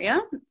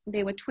Victoria,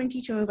 there were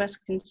 22 of us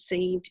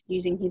conceived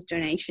using his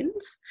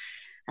donations.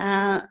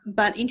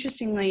 But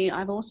interestingly,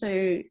 I've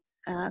also,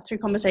 through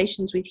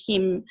conversations with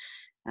him,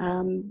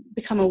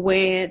 become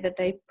aware that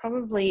they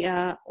probably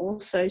are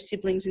also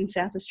siblings in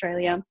South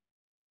Australia,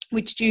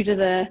 which, due to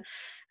the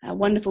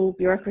wonderful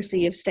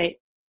bureaucracy of state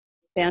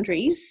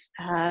boundaries,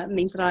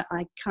 means that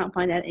I can't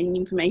find out any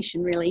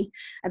information really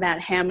about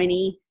how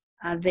many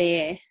are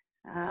there,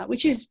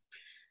 which is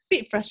a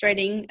bit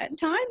frustrating at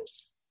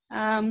times.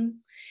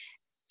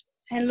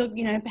 And look,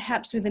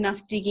 perhaps with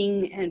enough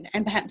digging,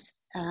 and perhaps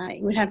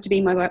it would have to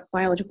be my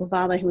biological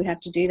father who would have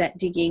to do that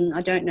digging.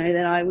 I don't know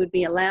that I would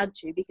be allowed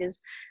to, because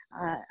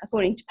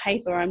according to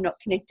paper, I'm not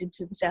connected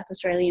to the South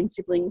Australian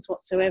siblings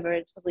whatsoever.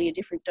 It's probably a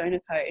different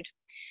donor code.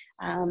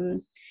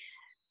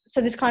 So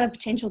there's kind of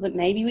potential that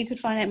maybe we could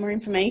find out more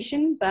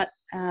information, but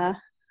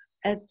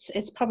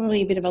it's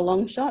probably a bit of a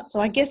long shot. So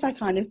I guess I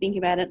kind of think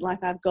about it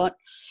like I've got,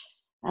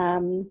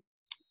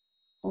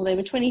 well, there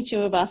were 22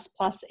 of us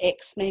plus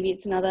X, maybe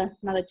it's another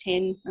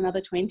 10,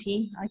 another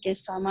 20. I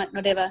guess I might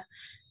not ever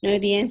know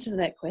the answer to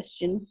that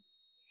question.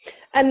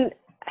 And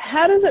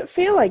how does it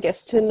feel, I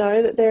guess, to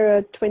know that there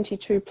are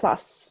 22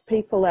 plus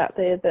people out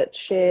there that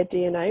share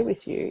DNA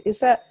with you? Is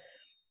that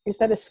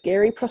a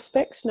scary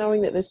prospect,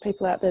 knowing that there's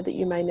people out there that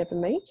you may never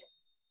meet?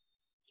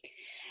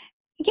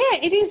 Yeah,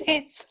 it is.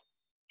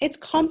 It's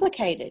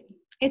complicated.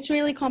 It's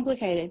really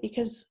complicated,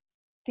 because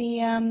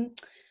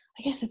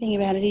I guess the thing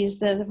about it is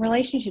the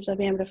relationships I've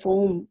been able to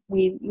form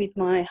with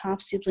my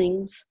half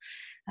siblings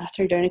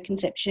through donor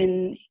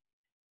conception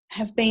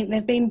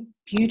they've been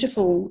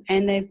beautiful,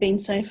 and they've been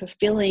so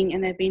fulfilling,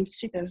 and they've been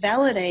super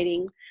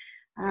validating.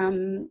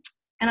 And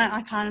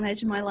I can't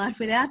imagine my life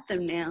without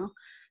them now.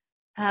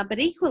 But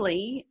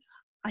equally,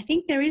 I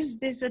think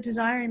there's a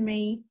desire in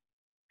me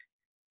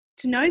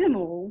to know them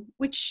all,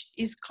 which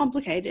is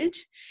complicated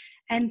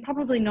and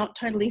probably not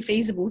totally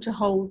feasible to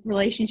hold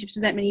relationships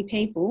with that many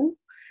people.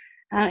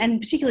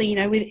 And particularly,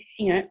 with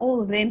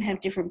all of them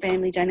have different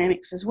family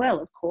dynamics as well,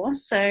 of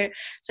course. So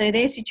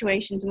their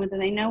situations, and whether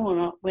they know or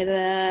not,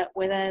 whether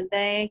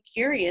they're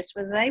curious,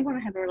 whether they want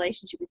to have a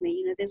relationship with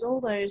me, there's all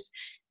those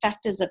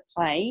factors at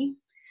play.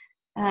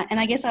 And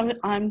I guess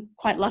I'm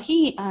quite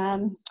lucky.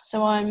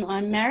 So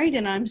I'm married,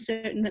 and I'm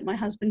certain that my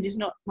husband is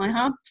not my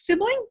half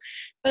sibling,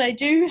 but I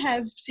do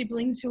have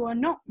siblings who are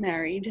not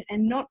married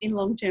and not in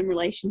long-term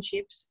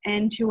relationships,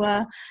 and who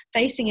are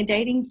facing a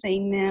dating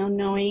scene now,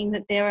 knowing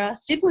that there are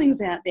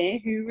siblings out there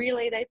who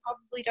really they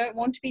probably don't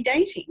want to be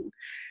dating.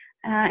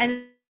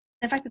 And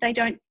the fact that they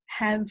don't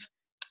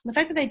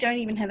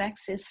even have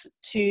access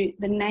to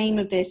the name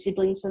of their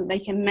sibling, so that they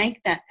can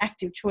make that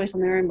active choice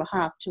on their own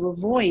behalf to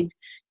avoid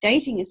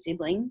dating a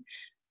sibling,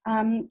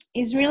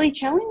 is really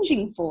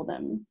challenging for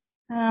them.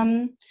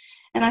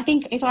 And I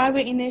think if I were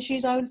in their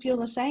shoes, I would feel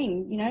the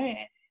same.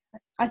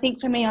 I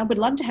think for me, I would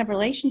love to have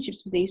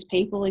relationships with these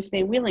people if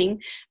they're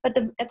willing, but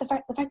the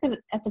fact that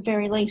at the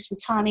very least we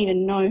can't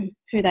even know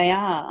who they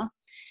are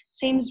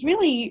seems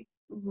really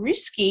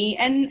risky,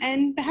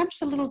 and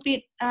perhaps a little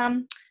bit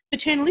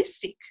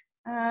paternalistic.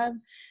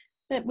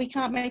 That we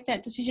can't make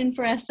that decision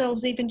for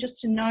ourselves, even just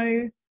to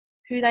know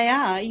who they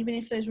are, even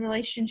if those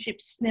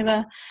relationships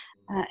never,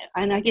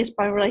 and I guess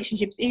by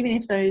relationships, even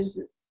if those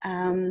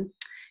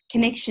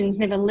connections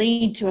never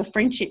lead to a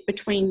friendship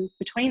between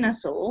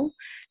us all,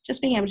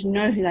 just being able to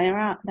know who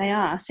they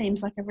are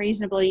seems like a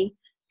reasonably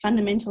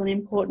fundamental and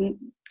important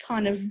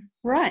kind of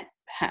right,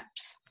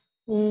 perhaps.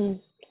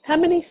 How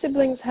many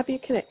siblings have you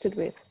connected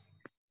with?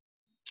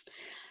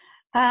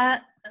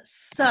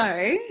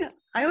 So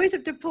I always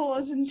have to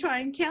pause and try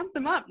and count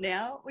them up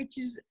now, which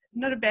is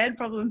not a bad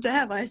problem to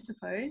have, I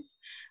suppose.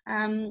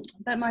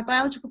 But my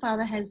biological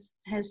father has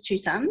 2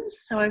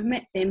 sons, so I've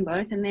met them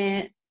both, and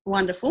they're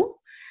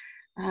wonderful.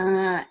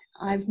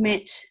 I've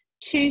met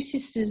 2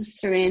 sisters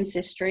through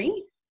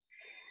Ancestry,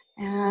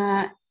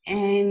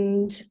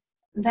 and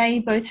they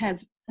both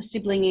have a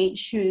sibling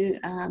each who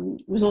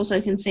was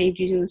also conceived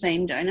using the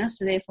same donor,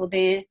 so therefore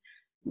they're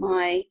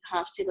my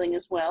half sibling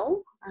as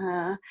well.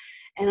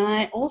 And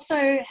I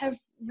also have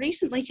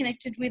recently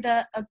connected with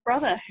a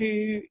brother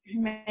who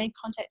made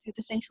contact with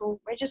the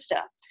Central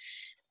Register.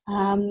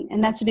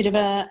 And that's a bit of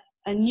a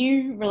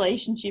new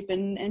relationship,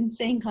 and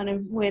seeing kind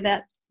of where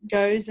that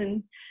goes,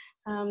 and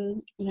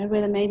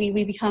whether maybe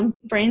we become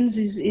friends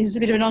is a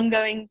bit of an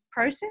ongoing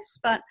process.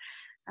 But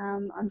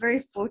I'm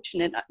very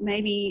fortunate.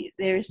 Maybe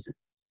there's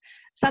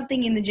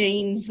something in the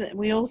genes that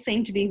we all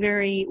seem to be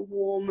very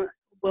warm,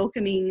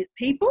 welcoming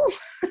people.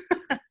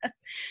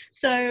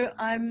 So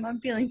I'm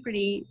feeling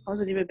pretty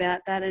positive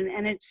about that,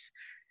 and it's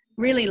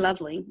really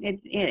lovely.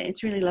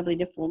 It's really lovely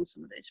to form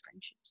some of those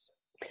friendships.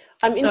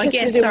 I'm interested so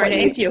I guess, in sorry, what to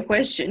answer your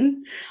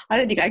question, I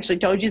don't think I actually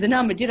told you the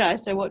number, did I?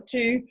 So what,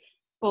 2,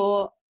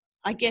 4,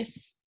 I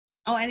guess,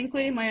 and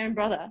including my own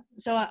brother.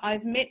 So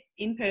I've met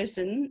in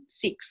person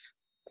 6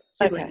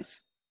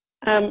 siblings.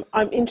 Okay.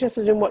 I'm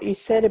interested in what you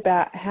said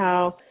about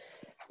how,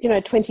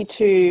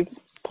 22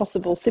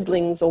 possible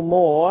siblings or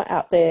more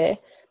out there.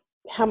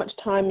 How much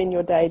time in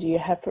your day do you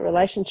have for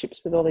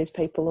relationships with all these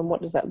people, and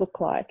what does that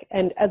look like?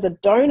 And as a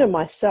donor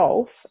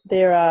myself,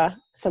 there are,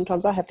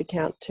 sometimes I have to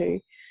count too,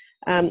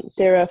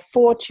 there are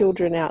 4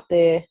 children out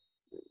there.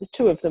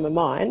 2 of them are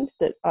mine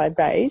that I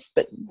raised,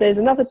 but there's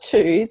another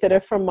 2 that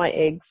are from my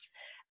eggs,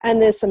 and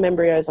there's some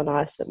embryos on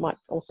ice that might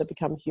also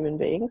become human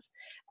beings.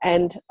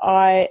 And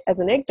I,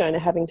 as an egg donor,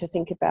 having to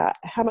think about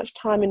how much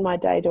time in my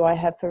day do I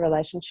have for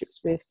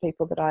relationships with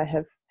people that I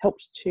have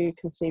helped to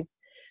conceive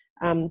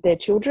their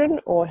children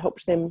or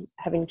helped them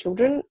having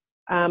children.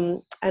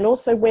 And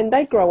also when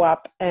they grow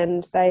up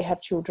and they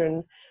have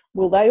children,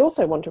 will they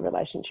also want a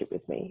relationship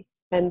with me?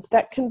 And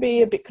that can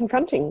be a bit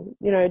confronting.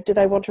 Do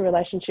they want a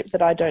relationship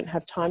that I don't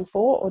have time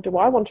for, or do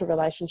I want a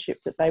relationship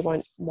that they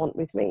won't want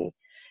with me?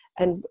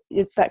 And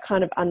it's that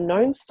kind of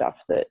unknown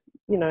stuff that,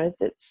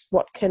 that's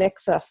what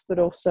connects us, but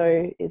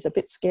also is a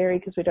bit scary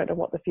because we don't know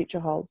what the future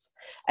holds.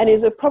 And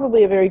is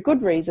probably a very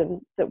good reason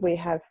that we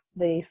have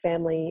the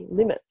family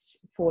limits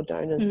for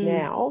donors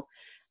now,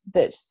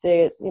 that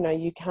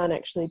you can't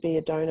actually be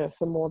a donor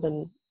for more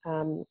than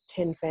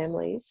 10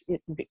 families, in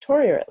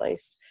Victoria at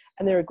least.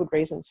 And there are good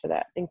reasons for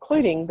that,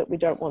 including that we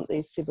don't want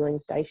these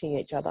siblings dating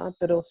each other,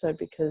 but also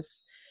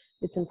because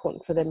it's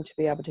important for them to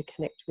be able to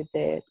connect with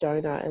their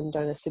donor and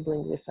donor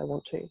siblings if they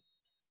want to.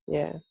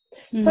 Yeah.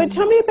 So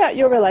tell me about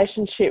your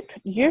relationship.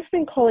 You've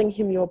been calling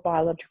him your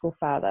biological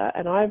father,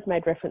 and I've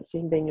made reference to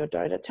him being your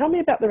donor. Tell me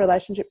about the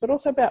relationship, but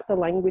also about the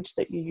language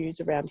that you use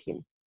around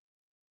him.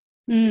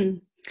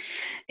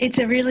 It's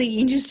a really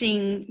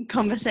interesting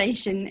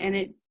conversation, and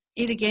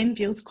it again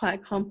feels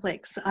quite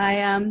complex.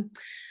 I've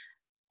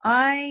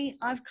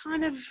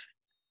kind of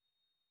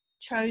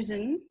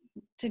chosen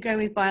to go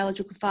with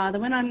biological father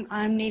when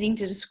I'm needing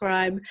to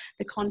describe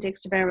the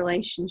context of our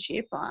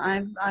relationship.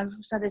 I've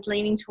started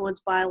leaning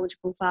towards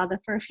biological father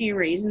for a few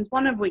reasons,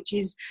 one of which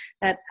is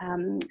that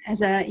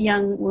as a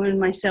young woman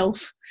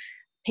myself,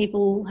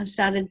 people have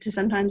started to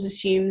sometimes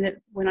assume that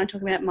when I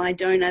talk about my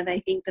donor,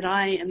 they think that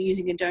I am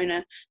using a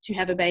donor to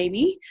have a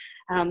baby,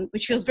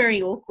 which feels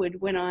very awkward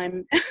when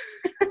I'm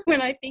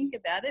when I think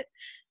about it.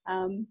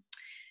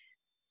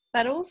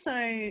 But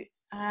also,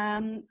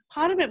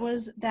 part of it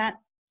was that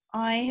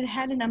I had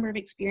had a number of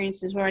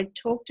experiences where I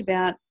talked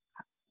about,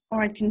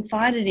 or I'd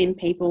confided in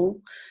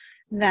people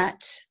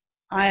that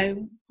I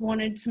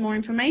wanted some more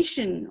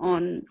information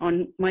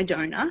on my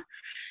donor.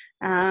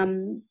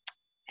 And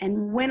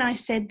when I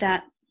said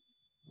that,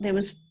 there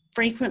was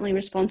frequently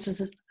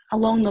responses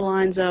along the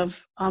lines of,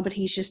 oh, but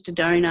he's just a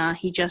donor.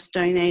 He just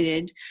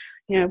donated.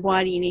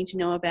 Why do you need to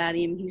know about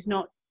him? He's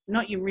not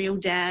your real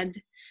dad.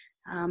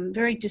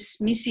 Very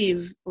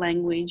dismissive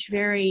language,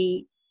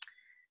 very,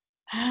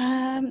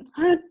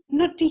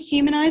 not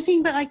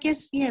dehumanizing, but I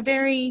guess,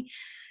 very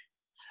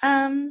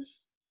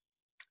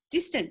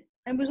distant.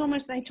 It was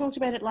almost, they talked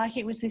about it like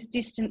it was this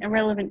distant,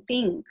 irrelevant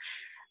thing.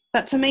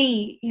 But for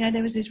me,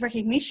 there was this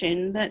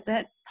recognition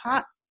that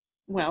part,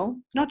 well,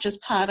 not just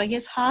part, I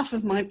guess half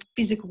of my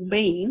physical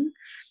being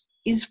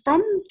is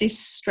from this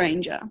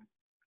stranger.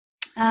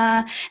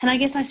 And I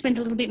guess I spent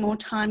a little bit more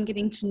time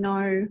getting to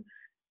know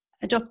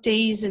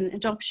adoptees and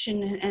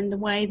adoption and the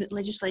way that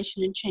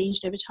legislation had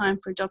changed over time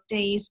for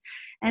adoptees,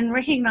 and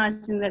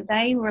recognising that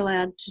they were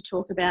allowed to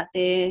talk about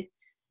their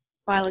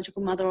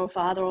biological mother or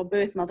father or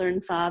birth mother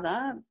and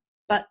father,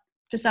 but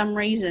for some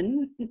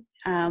reason,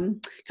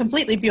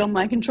 completely beyond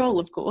my control,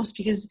 of course,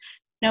 because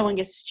no one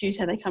gets to choose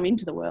how they come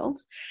into the world.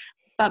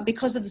 But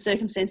because of the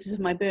circumstances of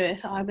my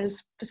birth, I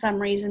was, for some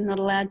reason, not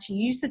allowed to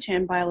use the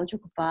term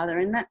biological father,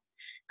 and that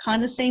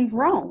kind of seemed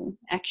wrong,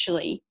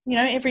 actually.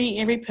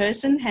 Every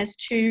person has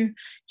 2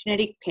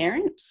 genetic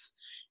parents,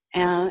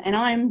 and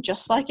I'm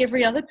just like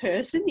every other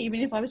person,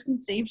 even if I was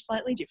conceived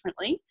slightly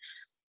differently.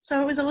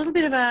 So it was a little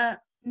bit of a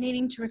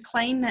needing to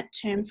reclaim that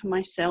term for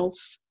myself,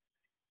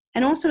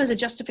 and also as a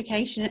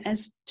justification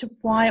as to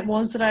why it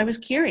was that I was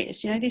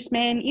curious. This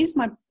man is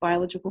my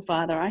biological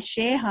father. I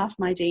share half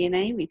my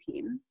DNA with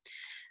him.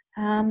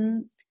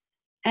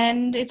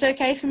 And it's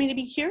okay for me to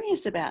be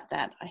curious about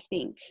that, I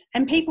think.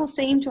 And people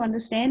seem to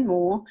understand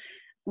more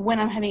when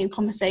I'm having a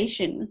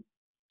conversation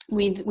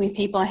with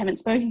people I haven't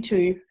spoken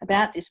to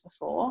about this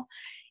before.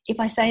 If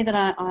I say that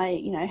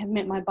I have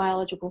met my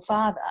biological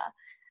father,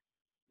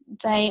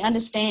 they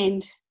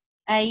understand,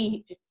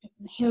 A,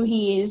 who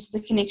he is,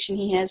 the connection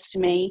he has to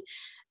me,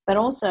 but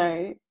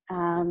also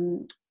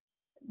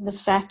the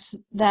fact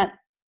that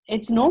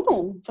it's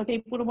normal for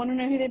people to want to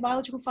know who their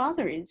biological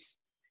father is.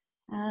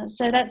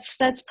 So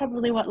that's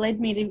probably what led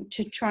me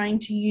to trying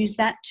to use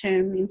that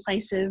term in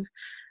place of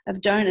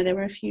donor. There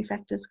were a few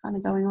factors kind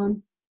of going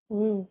on.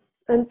 Mm.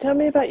 And tell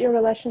me about your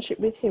relationship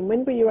with him.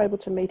 When were you able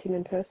to meet him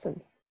in person?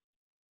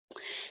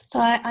 So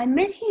I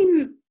met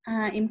him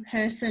in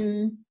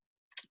person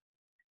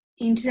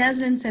in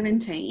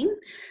 2017.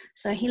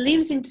 So he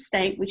lives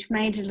interstate, which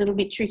made it a little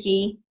bit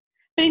tricky.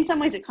 But in some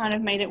ways it kind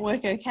of made it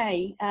work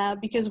okay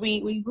because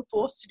we were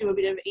forced to do a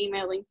bit of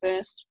emailing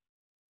first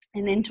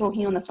and then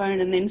talking on the phone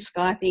and then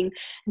Skyping.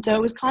 And so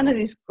it was kind of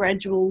this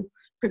gradual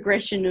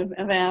progression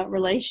of our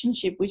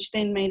relationship, which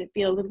then made it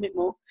feel a little bit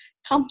more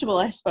comfortable,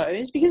 I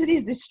suppose, because it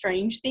is this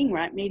strange thing,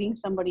 right? Meeting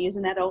somebody as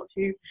an adult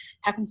who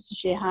happens to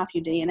share half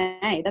your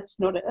DNA. That's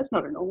not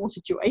a normal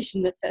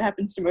situation that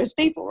happens to most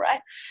people, right?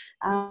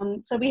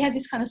 So we had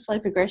this kind of slow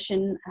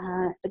progression,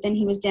 but then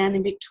he was down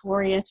in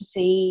Victoria to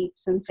see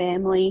some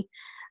family,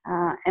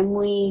 and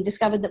we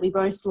discovered that we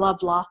both love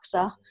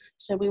laksa.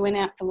 So we went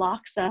out for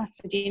laksa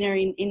for dinner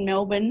in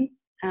Melbourne,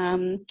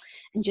 and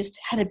just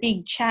had a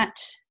big chat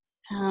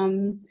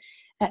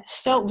that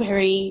felt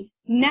very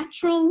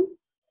natural.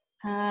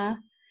 And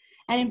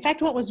in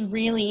fact, what was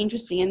really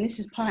interesting, and this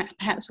is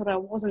perhaps what I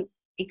wasn't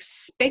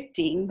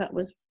expecting, but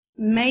was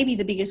maybe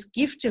the biggest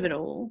gift of it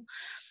all,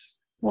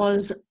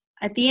 was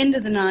at the end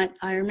of the night,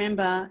 I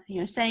remember,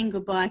 saying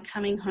goodbye,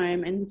 coming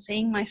home and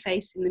seeing my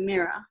face in the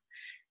mirror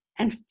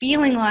and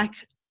feeling like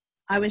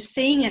I was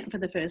seeing it for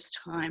the first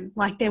time.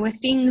 Like there were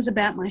things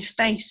about my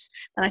face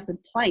that I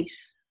could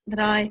place that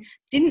I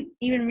didn't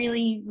even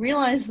really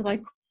realize that I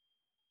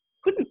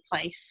couldn't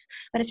place.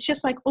 But it's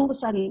just like all of a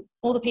sudden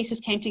all the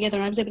pieces came together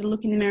and I was able to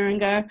look in the mirror and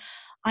go,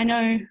 I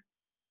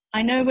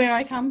know where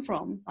I come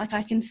from. Like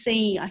I can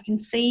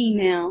see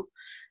now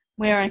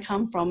where I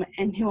come from,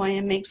 and who I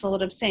am makes a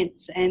lot of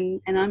sense,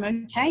 and I'm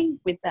okay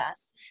with that.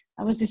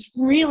 It was this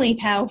really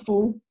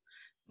powerful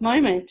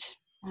moment.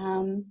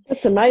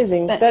 That's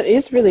amazing. That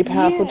is really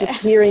powerful,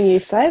 just hearing you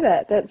say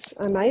that. That's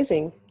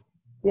amazing.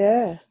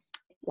 Yeah.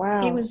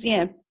 Wow. It was,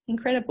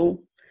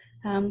 incredible.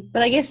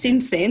 But I guess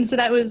since then, so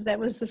that was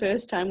the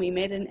first time we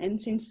met, and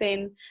since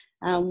then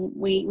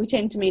we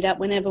tend to meet up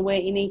whenever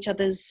we're in each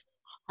other's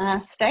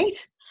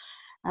state.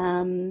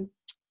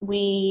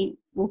 We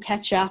will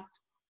catch up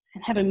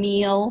and have a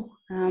meal.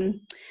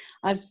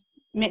 I've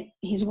met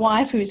his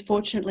wife, who is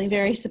fortunately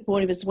very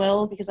supportive as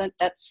well, because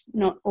that's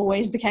not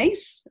always the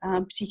case,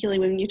 particularly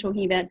when you're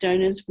talking about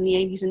donors from the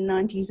 80s and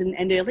 90s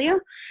and earlier.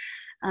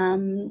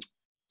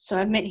 So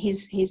I've met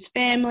his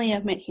family,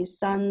 I've met his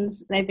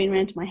sons. They've been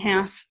around to my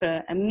house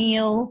for a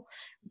meal,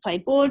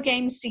 played board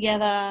games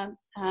together.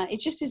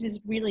 It just is this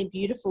really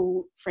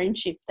beautiful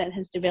friendship that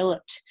has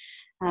developed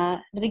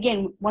that,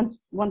 again, once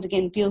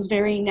again feels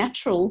very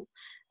natural,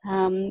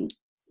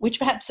 which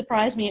perhaps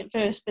surprised me at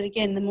first. But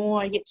again, the more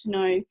I get to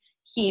know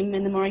him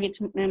and the more I get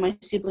to know my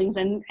siblings,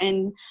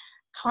 and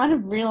kind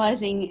of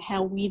realising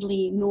how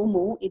weirdly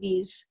normal it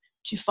is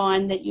to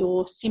find that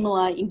you're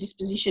similar in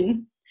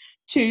disposition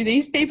to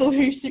these people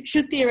who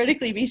should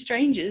theoretically be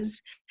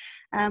strangers,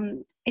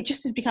 it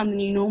just has become the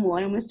new normal.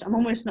 I'm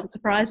almost not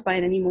surprised by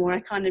it anymore. I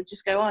kind of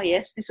just go, oh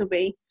yes, this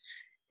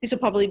will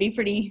probably be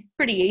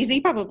pretty easy,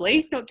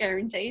 probably not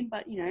guaranteed,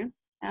 but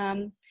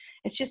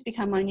it's just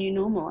become my new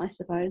normal, I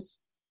suppose.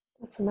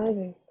 That's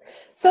amazing.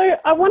 So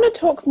I want to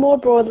talk more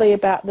broadly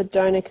about the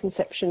donor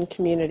conception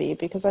community,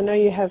 because I know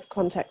you have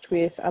contact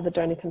with other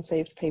donor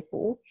conceived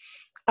people.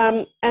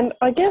 And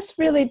I guess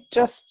really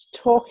just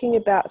talking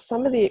about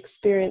some of the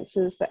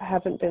experiences that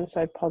haven't been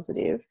so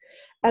positive,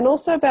 and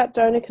also about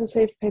donor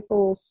conceived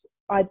people's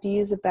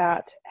ideas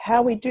about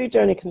how we do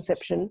donor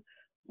conception,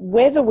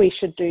 whether we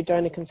should do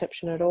donor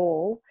conception at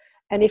all,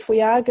 and if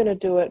we are going to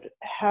do it,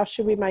 how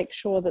should we make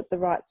sure that the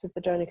rights of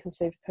the donor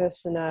conceived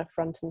person are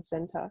front and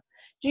centre?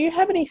 Do you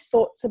have any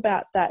thoughts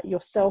about that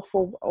yourself,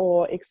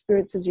 or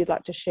experiences you'd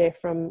like to share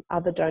from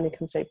other donor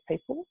conceived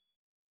people?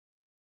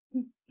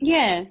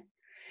 Yeah,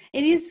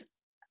 it is.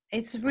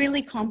 It's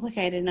really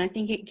complicated, and I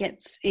think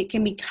it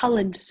can be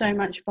coloured so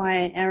much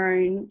by our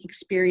own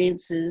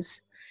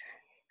experiences,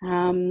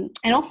 and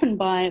often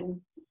by,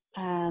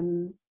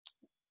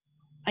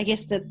 I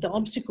guess, the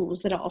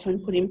obstacles that are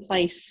often put in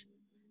place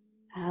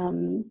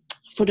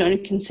for donor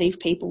conceived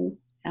people.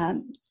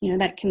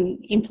 That can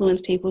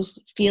influence people's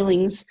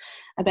feelings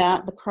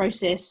about the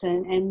process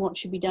and what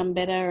should be done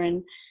better.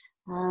 And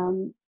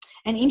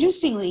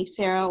interestingly,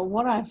 Sarah,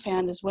 what I've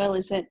found as well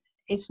is that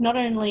it's not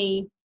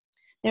only,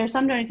 there are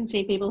some donor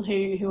conceived people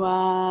who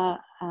are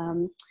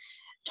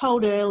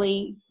told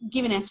early,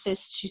 given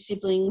access to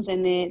siblings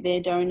and their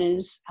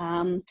donors,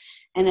 and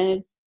are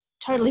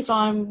totally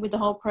fine with the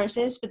whole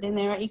process, but then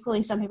there are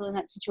equally some people in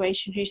that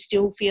situation who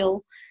still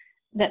feel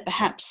that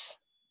perhaps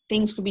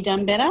things could be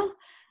done better.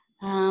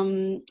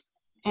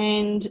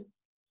 And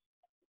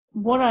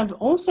what I've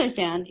also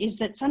found is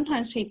that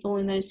sometimes people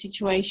in those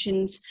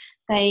situations,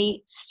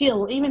 they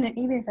still, even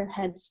if they've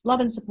had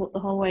love and support the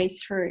whole way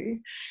through,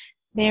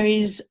 there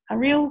is a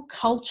real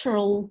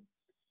cultural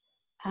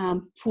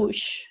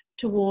push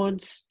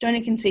towards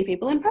donor conceived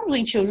people, and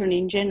probably children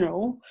in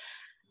general,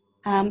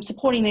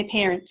 supporting their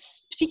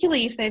parents,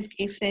 particularly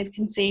if they've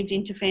conceived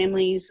into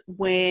families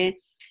where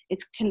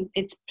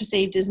it's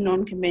perceived as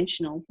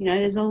non-conventional. You know,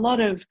 there's a lot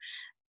of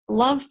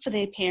love for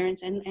their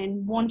parents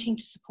and wanting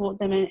to support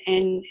them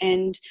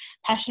and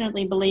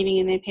passionately believing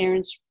in their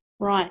parents'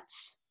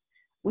 rights,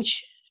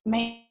 which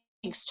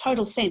makes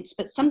total sense.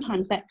 But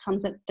sometimes that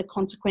comes at the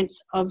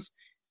consequence of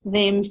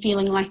them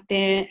feeling like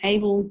they're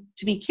able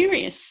to be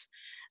curious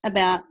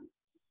about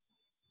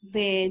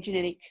their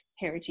genetic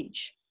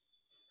heritage.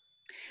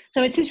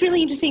 So it's this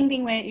really interesting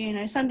thing where, you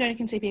know, some donor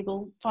conceived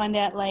people find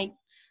out like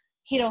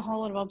hit a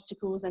whole lot of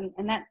obstacles and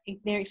that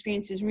their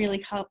experience is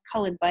really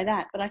coloured by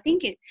that. But I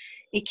think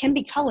it can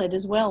be coloured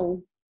as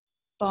well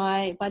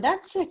by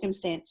that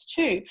circumstance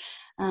too.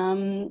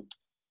 And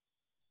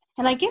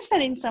I guess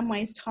that in some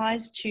ways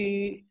ties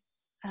to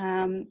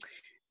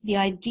the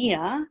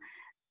idea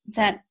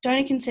that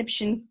donor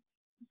conception,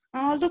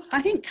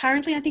 I think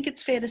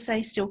it's fair to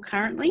say still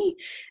currently,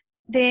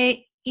 there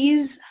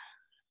is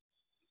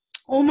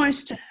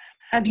almost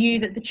a view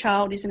that the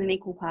child isn't an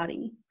equal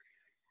party.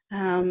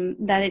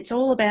 That it's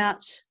all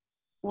about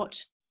what,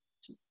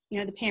 you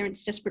know, the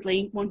parents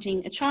desperately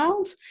wanting a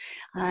child,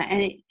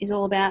 and it is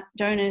all about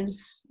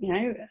donors, you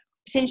know,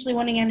 potentially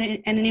wanting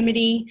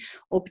anonymity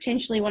or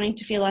potentially wanting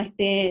to feel like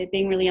they're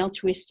being really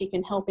altruistic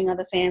and helping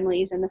other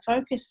families, and the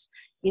focus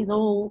is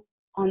all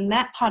on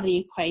that part of the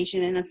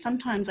equation. And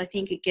sometimes I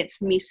think it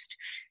gets missed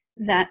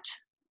that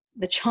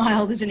the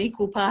child is an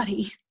equal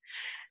party.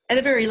 At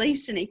the very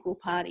least an equal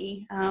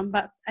party,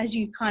 but as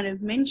you kind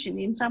of mentioned,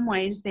 in some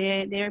ways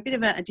they're a bit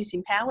of a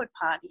disempowered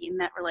party in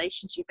that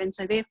relationship, and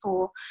so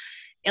therefore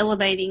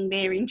elevating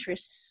their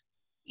interests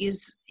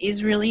is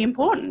really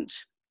important.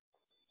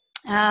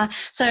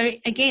 So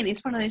again,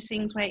 it's one of those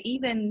things where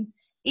even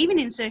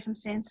in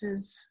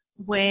circumstances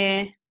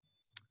where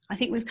I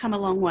think we've come a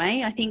long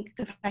way, I think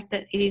the fact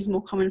that it is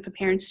more common for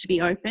parents to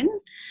be open,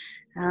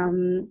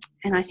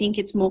 and I think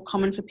it's more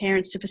common for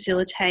parents to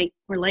facilitate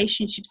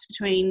relationships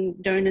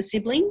between donor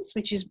siblings,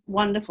 which is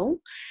wonderful.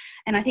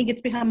 And I think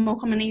it's become more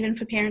common even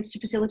for parents to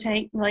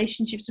facilitate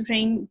relationships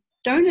between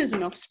donors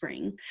and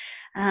offspring.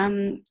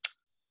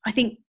 I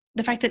think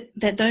the fact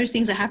that those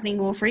things are happening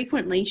more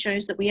frequently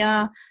shows that we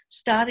are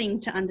starting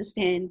to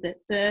understand that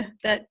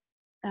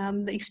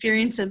the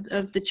experience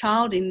of the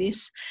child in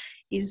this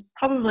is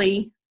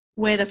probably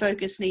where the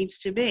focus needs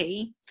to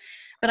be.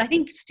 But I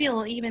think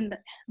still even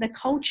the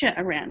culture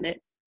around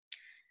it,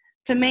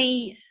 for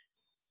me,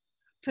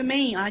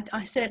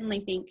 I certainly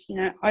think, you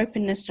know,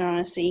 openness to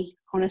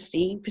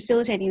honesty,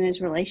 facilitating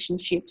those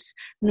relationships,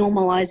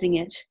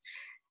 normalising it,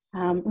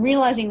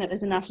 realising that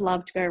there's enough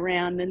love to go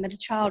around and that a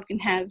child can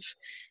have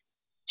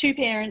two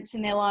parents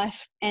in their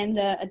life and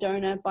a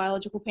donor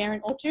biological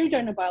parent, or two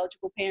donor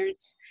biological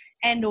parents,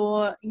 and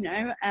or, you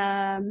know,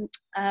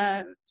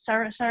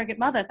 surrogate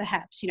mother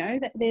perhaps, you know,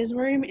 that there's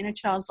room in a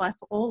child's life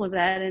for all of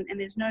that, and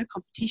there's no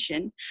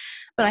competition.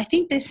 But I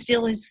think there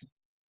still is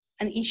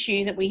an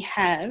issue that we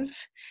have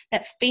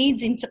that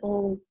feeds into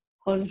all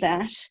of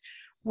that,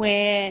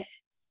 where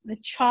the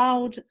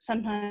child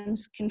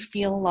sometimes can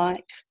feel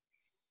like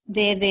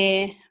they're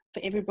there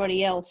for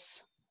everybody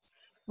else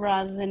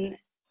rather than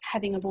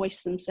having a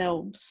voice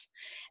themselves.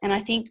 And I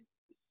think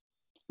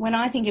when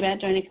I think about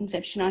donor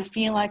conception, I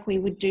feel like we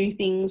would do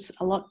things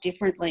a lot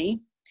differently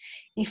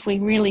if we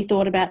really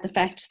thought about the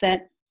fact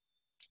that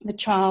the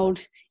child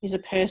is a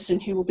person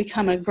who will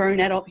become a grown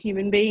adult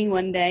human being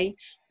one day.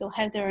 They'll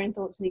have their own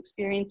thoughts and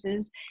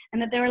experiences,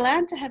 and that they're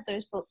allowed to have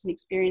those thoughts and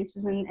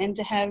experiences and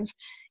to have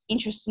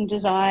interests and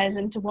desires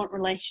and to want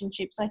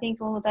relationships. I think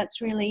all of that's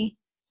really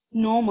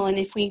normal, and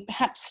if we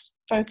perhaps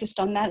focused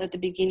on that at the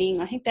beginning,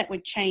 I think that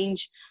would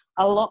change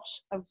a lot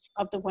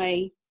of the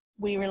way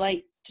we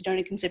relate to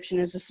donor conception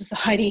as a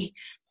society,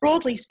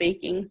 broadly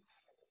speaking.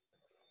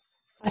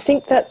 I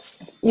think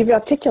you've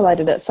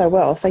articulated it so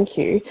well, thank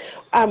you.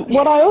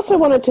 What I also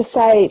wanted to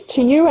say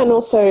to you and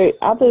also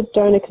other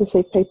donor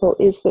conceived people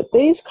is that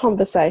these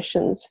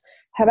conversations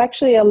have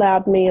actually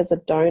allowed me as a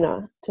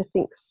donor to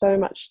think so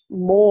much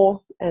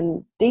more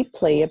and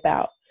deeply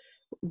about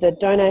the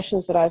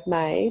donations that I've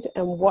made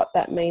and what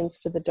that means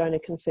for the donor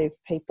conceived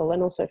people,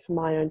 and also for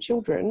my own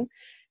children,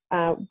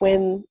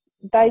 when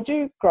they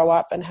do grow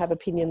up and have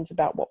opinions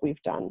about what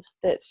we've done.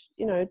 That,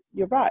 you know,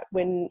 you're right,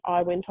 when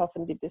I went off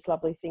and did this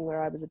lovely thing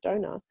where I was a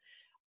donor,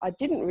 I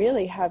didn't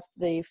really have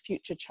the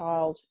future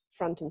child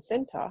front and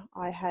centre.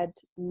 I had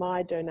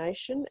my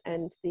donation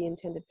and the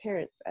intended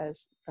parents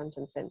as front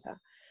and centre.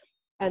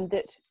 And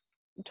that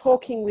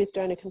talking with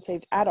donor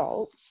conceived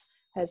adults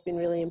has been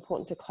really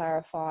important to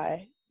clarify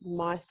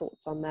my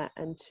thoughts on that,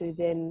 and to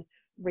then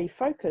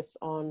refocus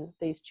on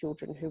these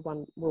children who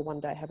will one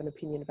day have an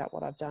opinion about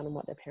what I've done and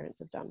what their parents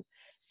have done.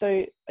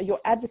 So your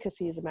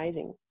advocacy is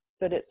amazing,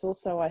 but it's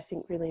also, I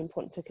think, really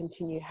important to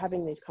continue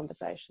having these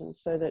conversations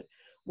so that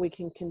we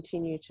can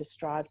continue to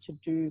strive to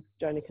do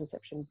donor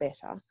conception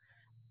better,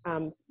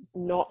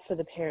 not for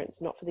the parents,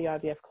 not for the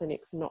IVF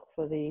clinics, not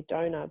for the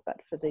donor,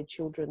 but for the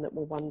children that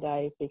will one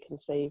day be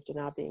conceived and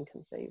are being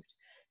conceived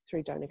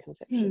through donor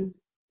conception.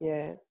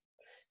 Yeah.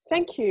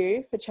 Thank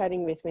you for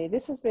chatting with me.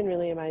 This has been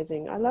really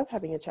amazing. I love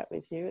having a chat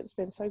with you. It's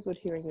been so good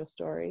hearing your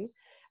story.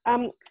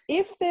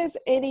 If there's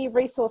any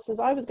resources,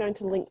 I was going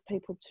to link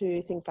people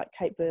to things like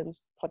Kate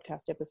Byrne's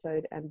podcast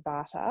episode and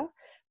VARTA,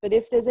 but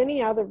if there's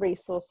any other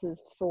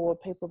resources for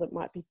people that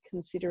might be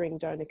considering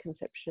donor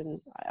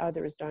conception,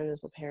 either as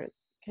donors or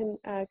parents, can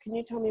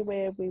you tell me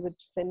where we would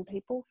send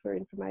people for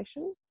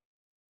information?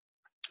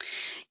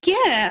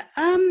 Yeah.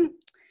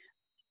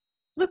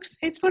 Look,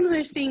 it's one of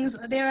those things.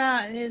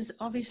 There's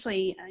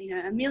obviously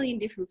a million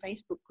different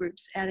Facebook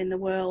groups out in the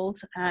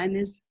world, and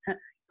there's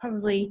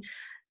probably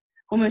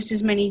almost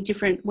as many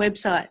different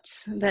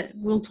websites that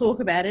will talk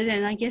about it.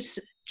 And I guess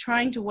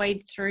trying to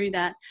wade through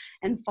that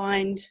and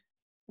find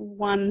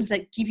ones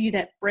that give you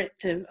that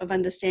breadth of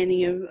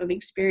understanding of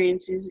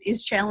experience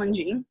is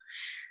challenging.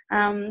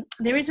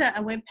 There is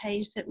a web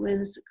page that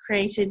was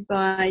created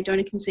by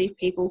donor conceived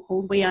people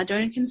called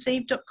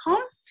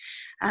wearedonorconceived.com.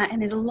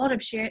 And there's a lot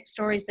of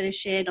stories that are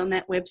shared on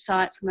that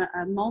website from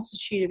a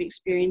multitude of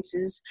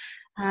experiences.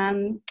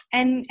 And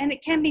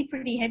it can be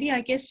pretty heavy.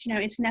 I guess,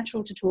 it's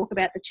natural to talk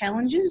about the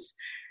challenges,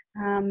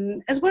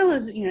 as well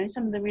as,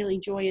 some of the really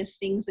joyous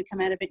things that come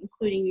out of it,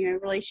 including,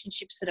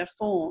 relationships that are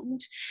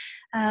formed.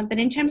 But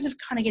in terms of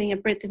kind of getting a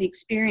breadth of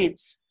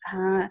experience,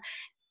 I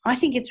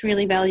think it's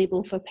really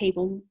valuable for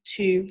people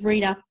to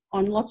read up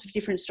on lots of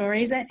different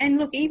stories. And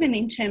look, even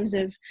in terms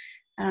of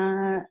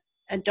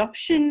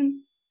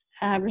adoption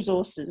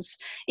resources,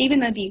 even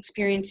though the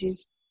experience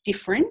is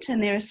different,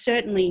 and there are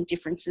certainly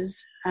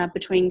differences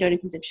between donor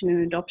conception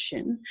and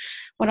adoption,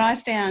 what I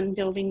found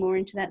delving more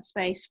into that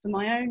space for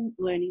my own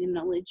learning and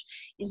knowledge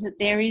is that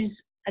there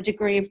is a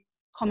degree of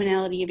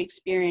commonality of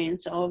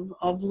experience of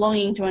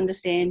longing to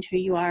understand who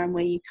you are and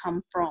where you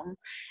come from,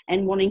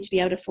 and wanting to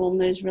be able to form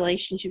those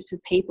relationships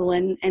with people,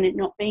 and it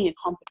not being a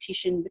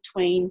competition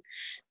between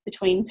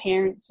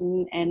parents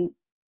and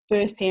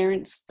birth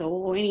parents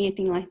or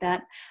anything like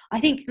that. I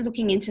think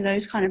looking into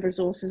those kind of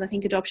resources, I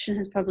think adoption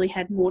has probably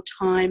had more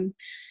time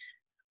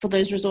for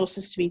those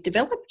resources to be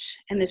developed,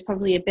 and there's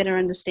probably a better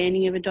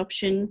understanding of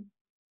adoption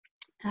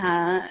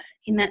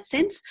in that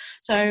sense.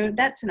 So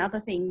that's another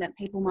thing that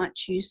people might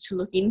choose to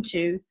look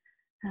into.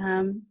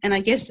 And I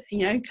guess,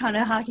 kind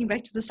of harking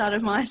back to the start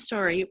of my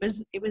story,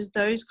 it was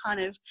those kind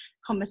of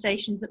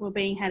conversations that were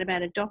being had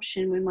about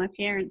adoption when my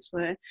parents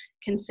were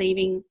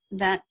conceiving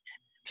that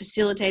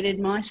facilitated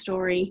my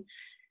story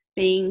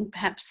being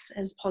perhaps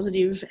as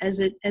positive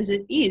as it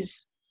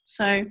is.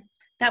 So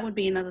that would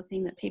be another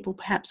thing that people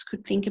perhaps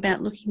could think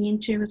about looking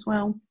into as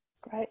well.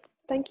 Great,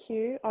 thank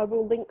you. I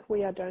will link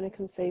We Are Donor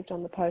Conceived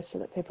on the post so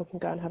that people can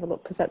go and have a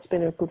look, because that's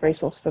been a good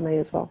resource for me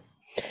as well.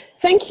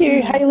 Thank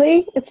you,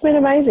 Hayley. It's been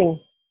amazing.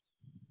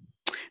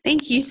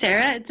 Thank you,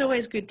 Sarah. It's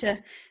always good to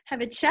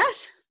have a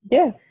chat.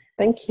 Yeah,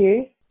 thank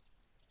you.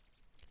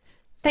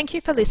 Thank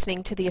you for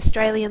listening to the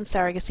Australian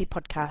Surrogacy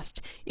Podcast.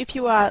 If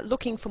you are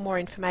looking for more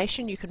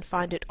information, you can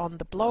find it on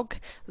the blog.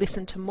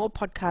 Listen to more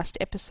podcast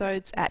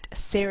episodes at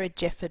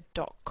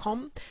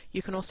sarahjefford.com.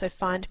 You can also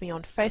find me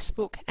on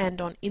Facebook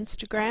and on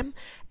Instagram.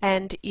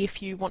 And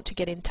if you want to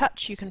get in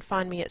touch, you can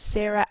find me at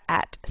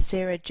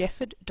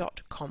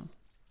sarah@sarahjefford.com.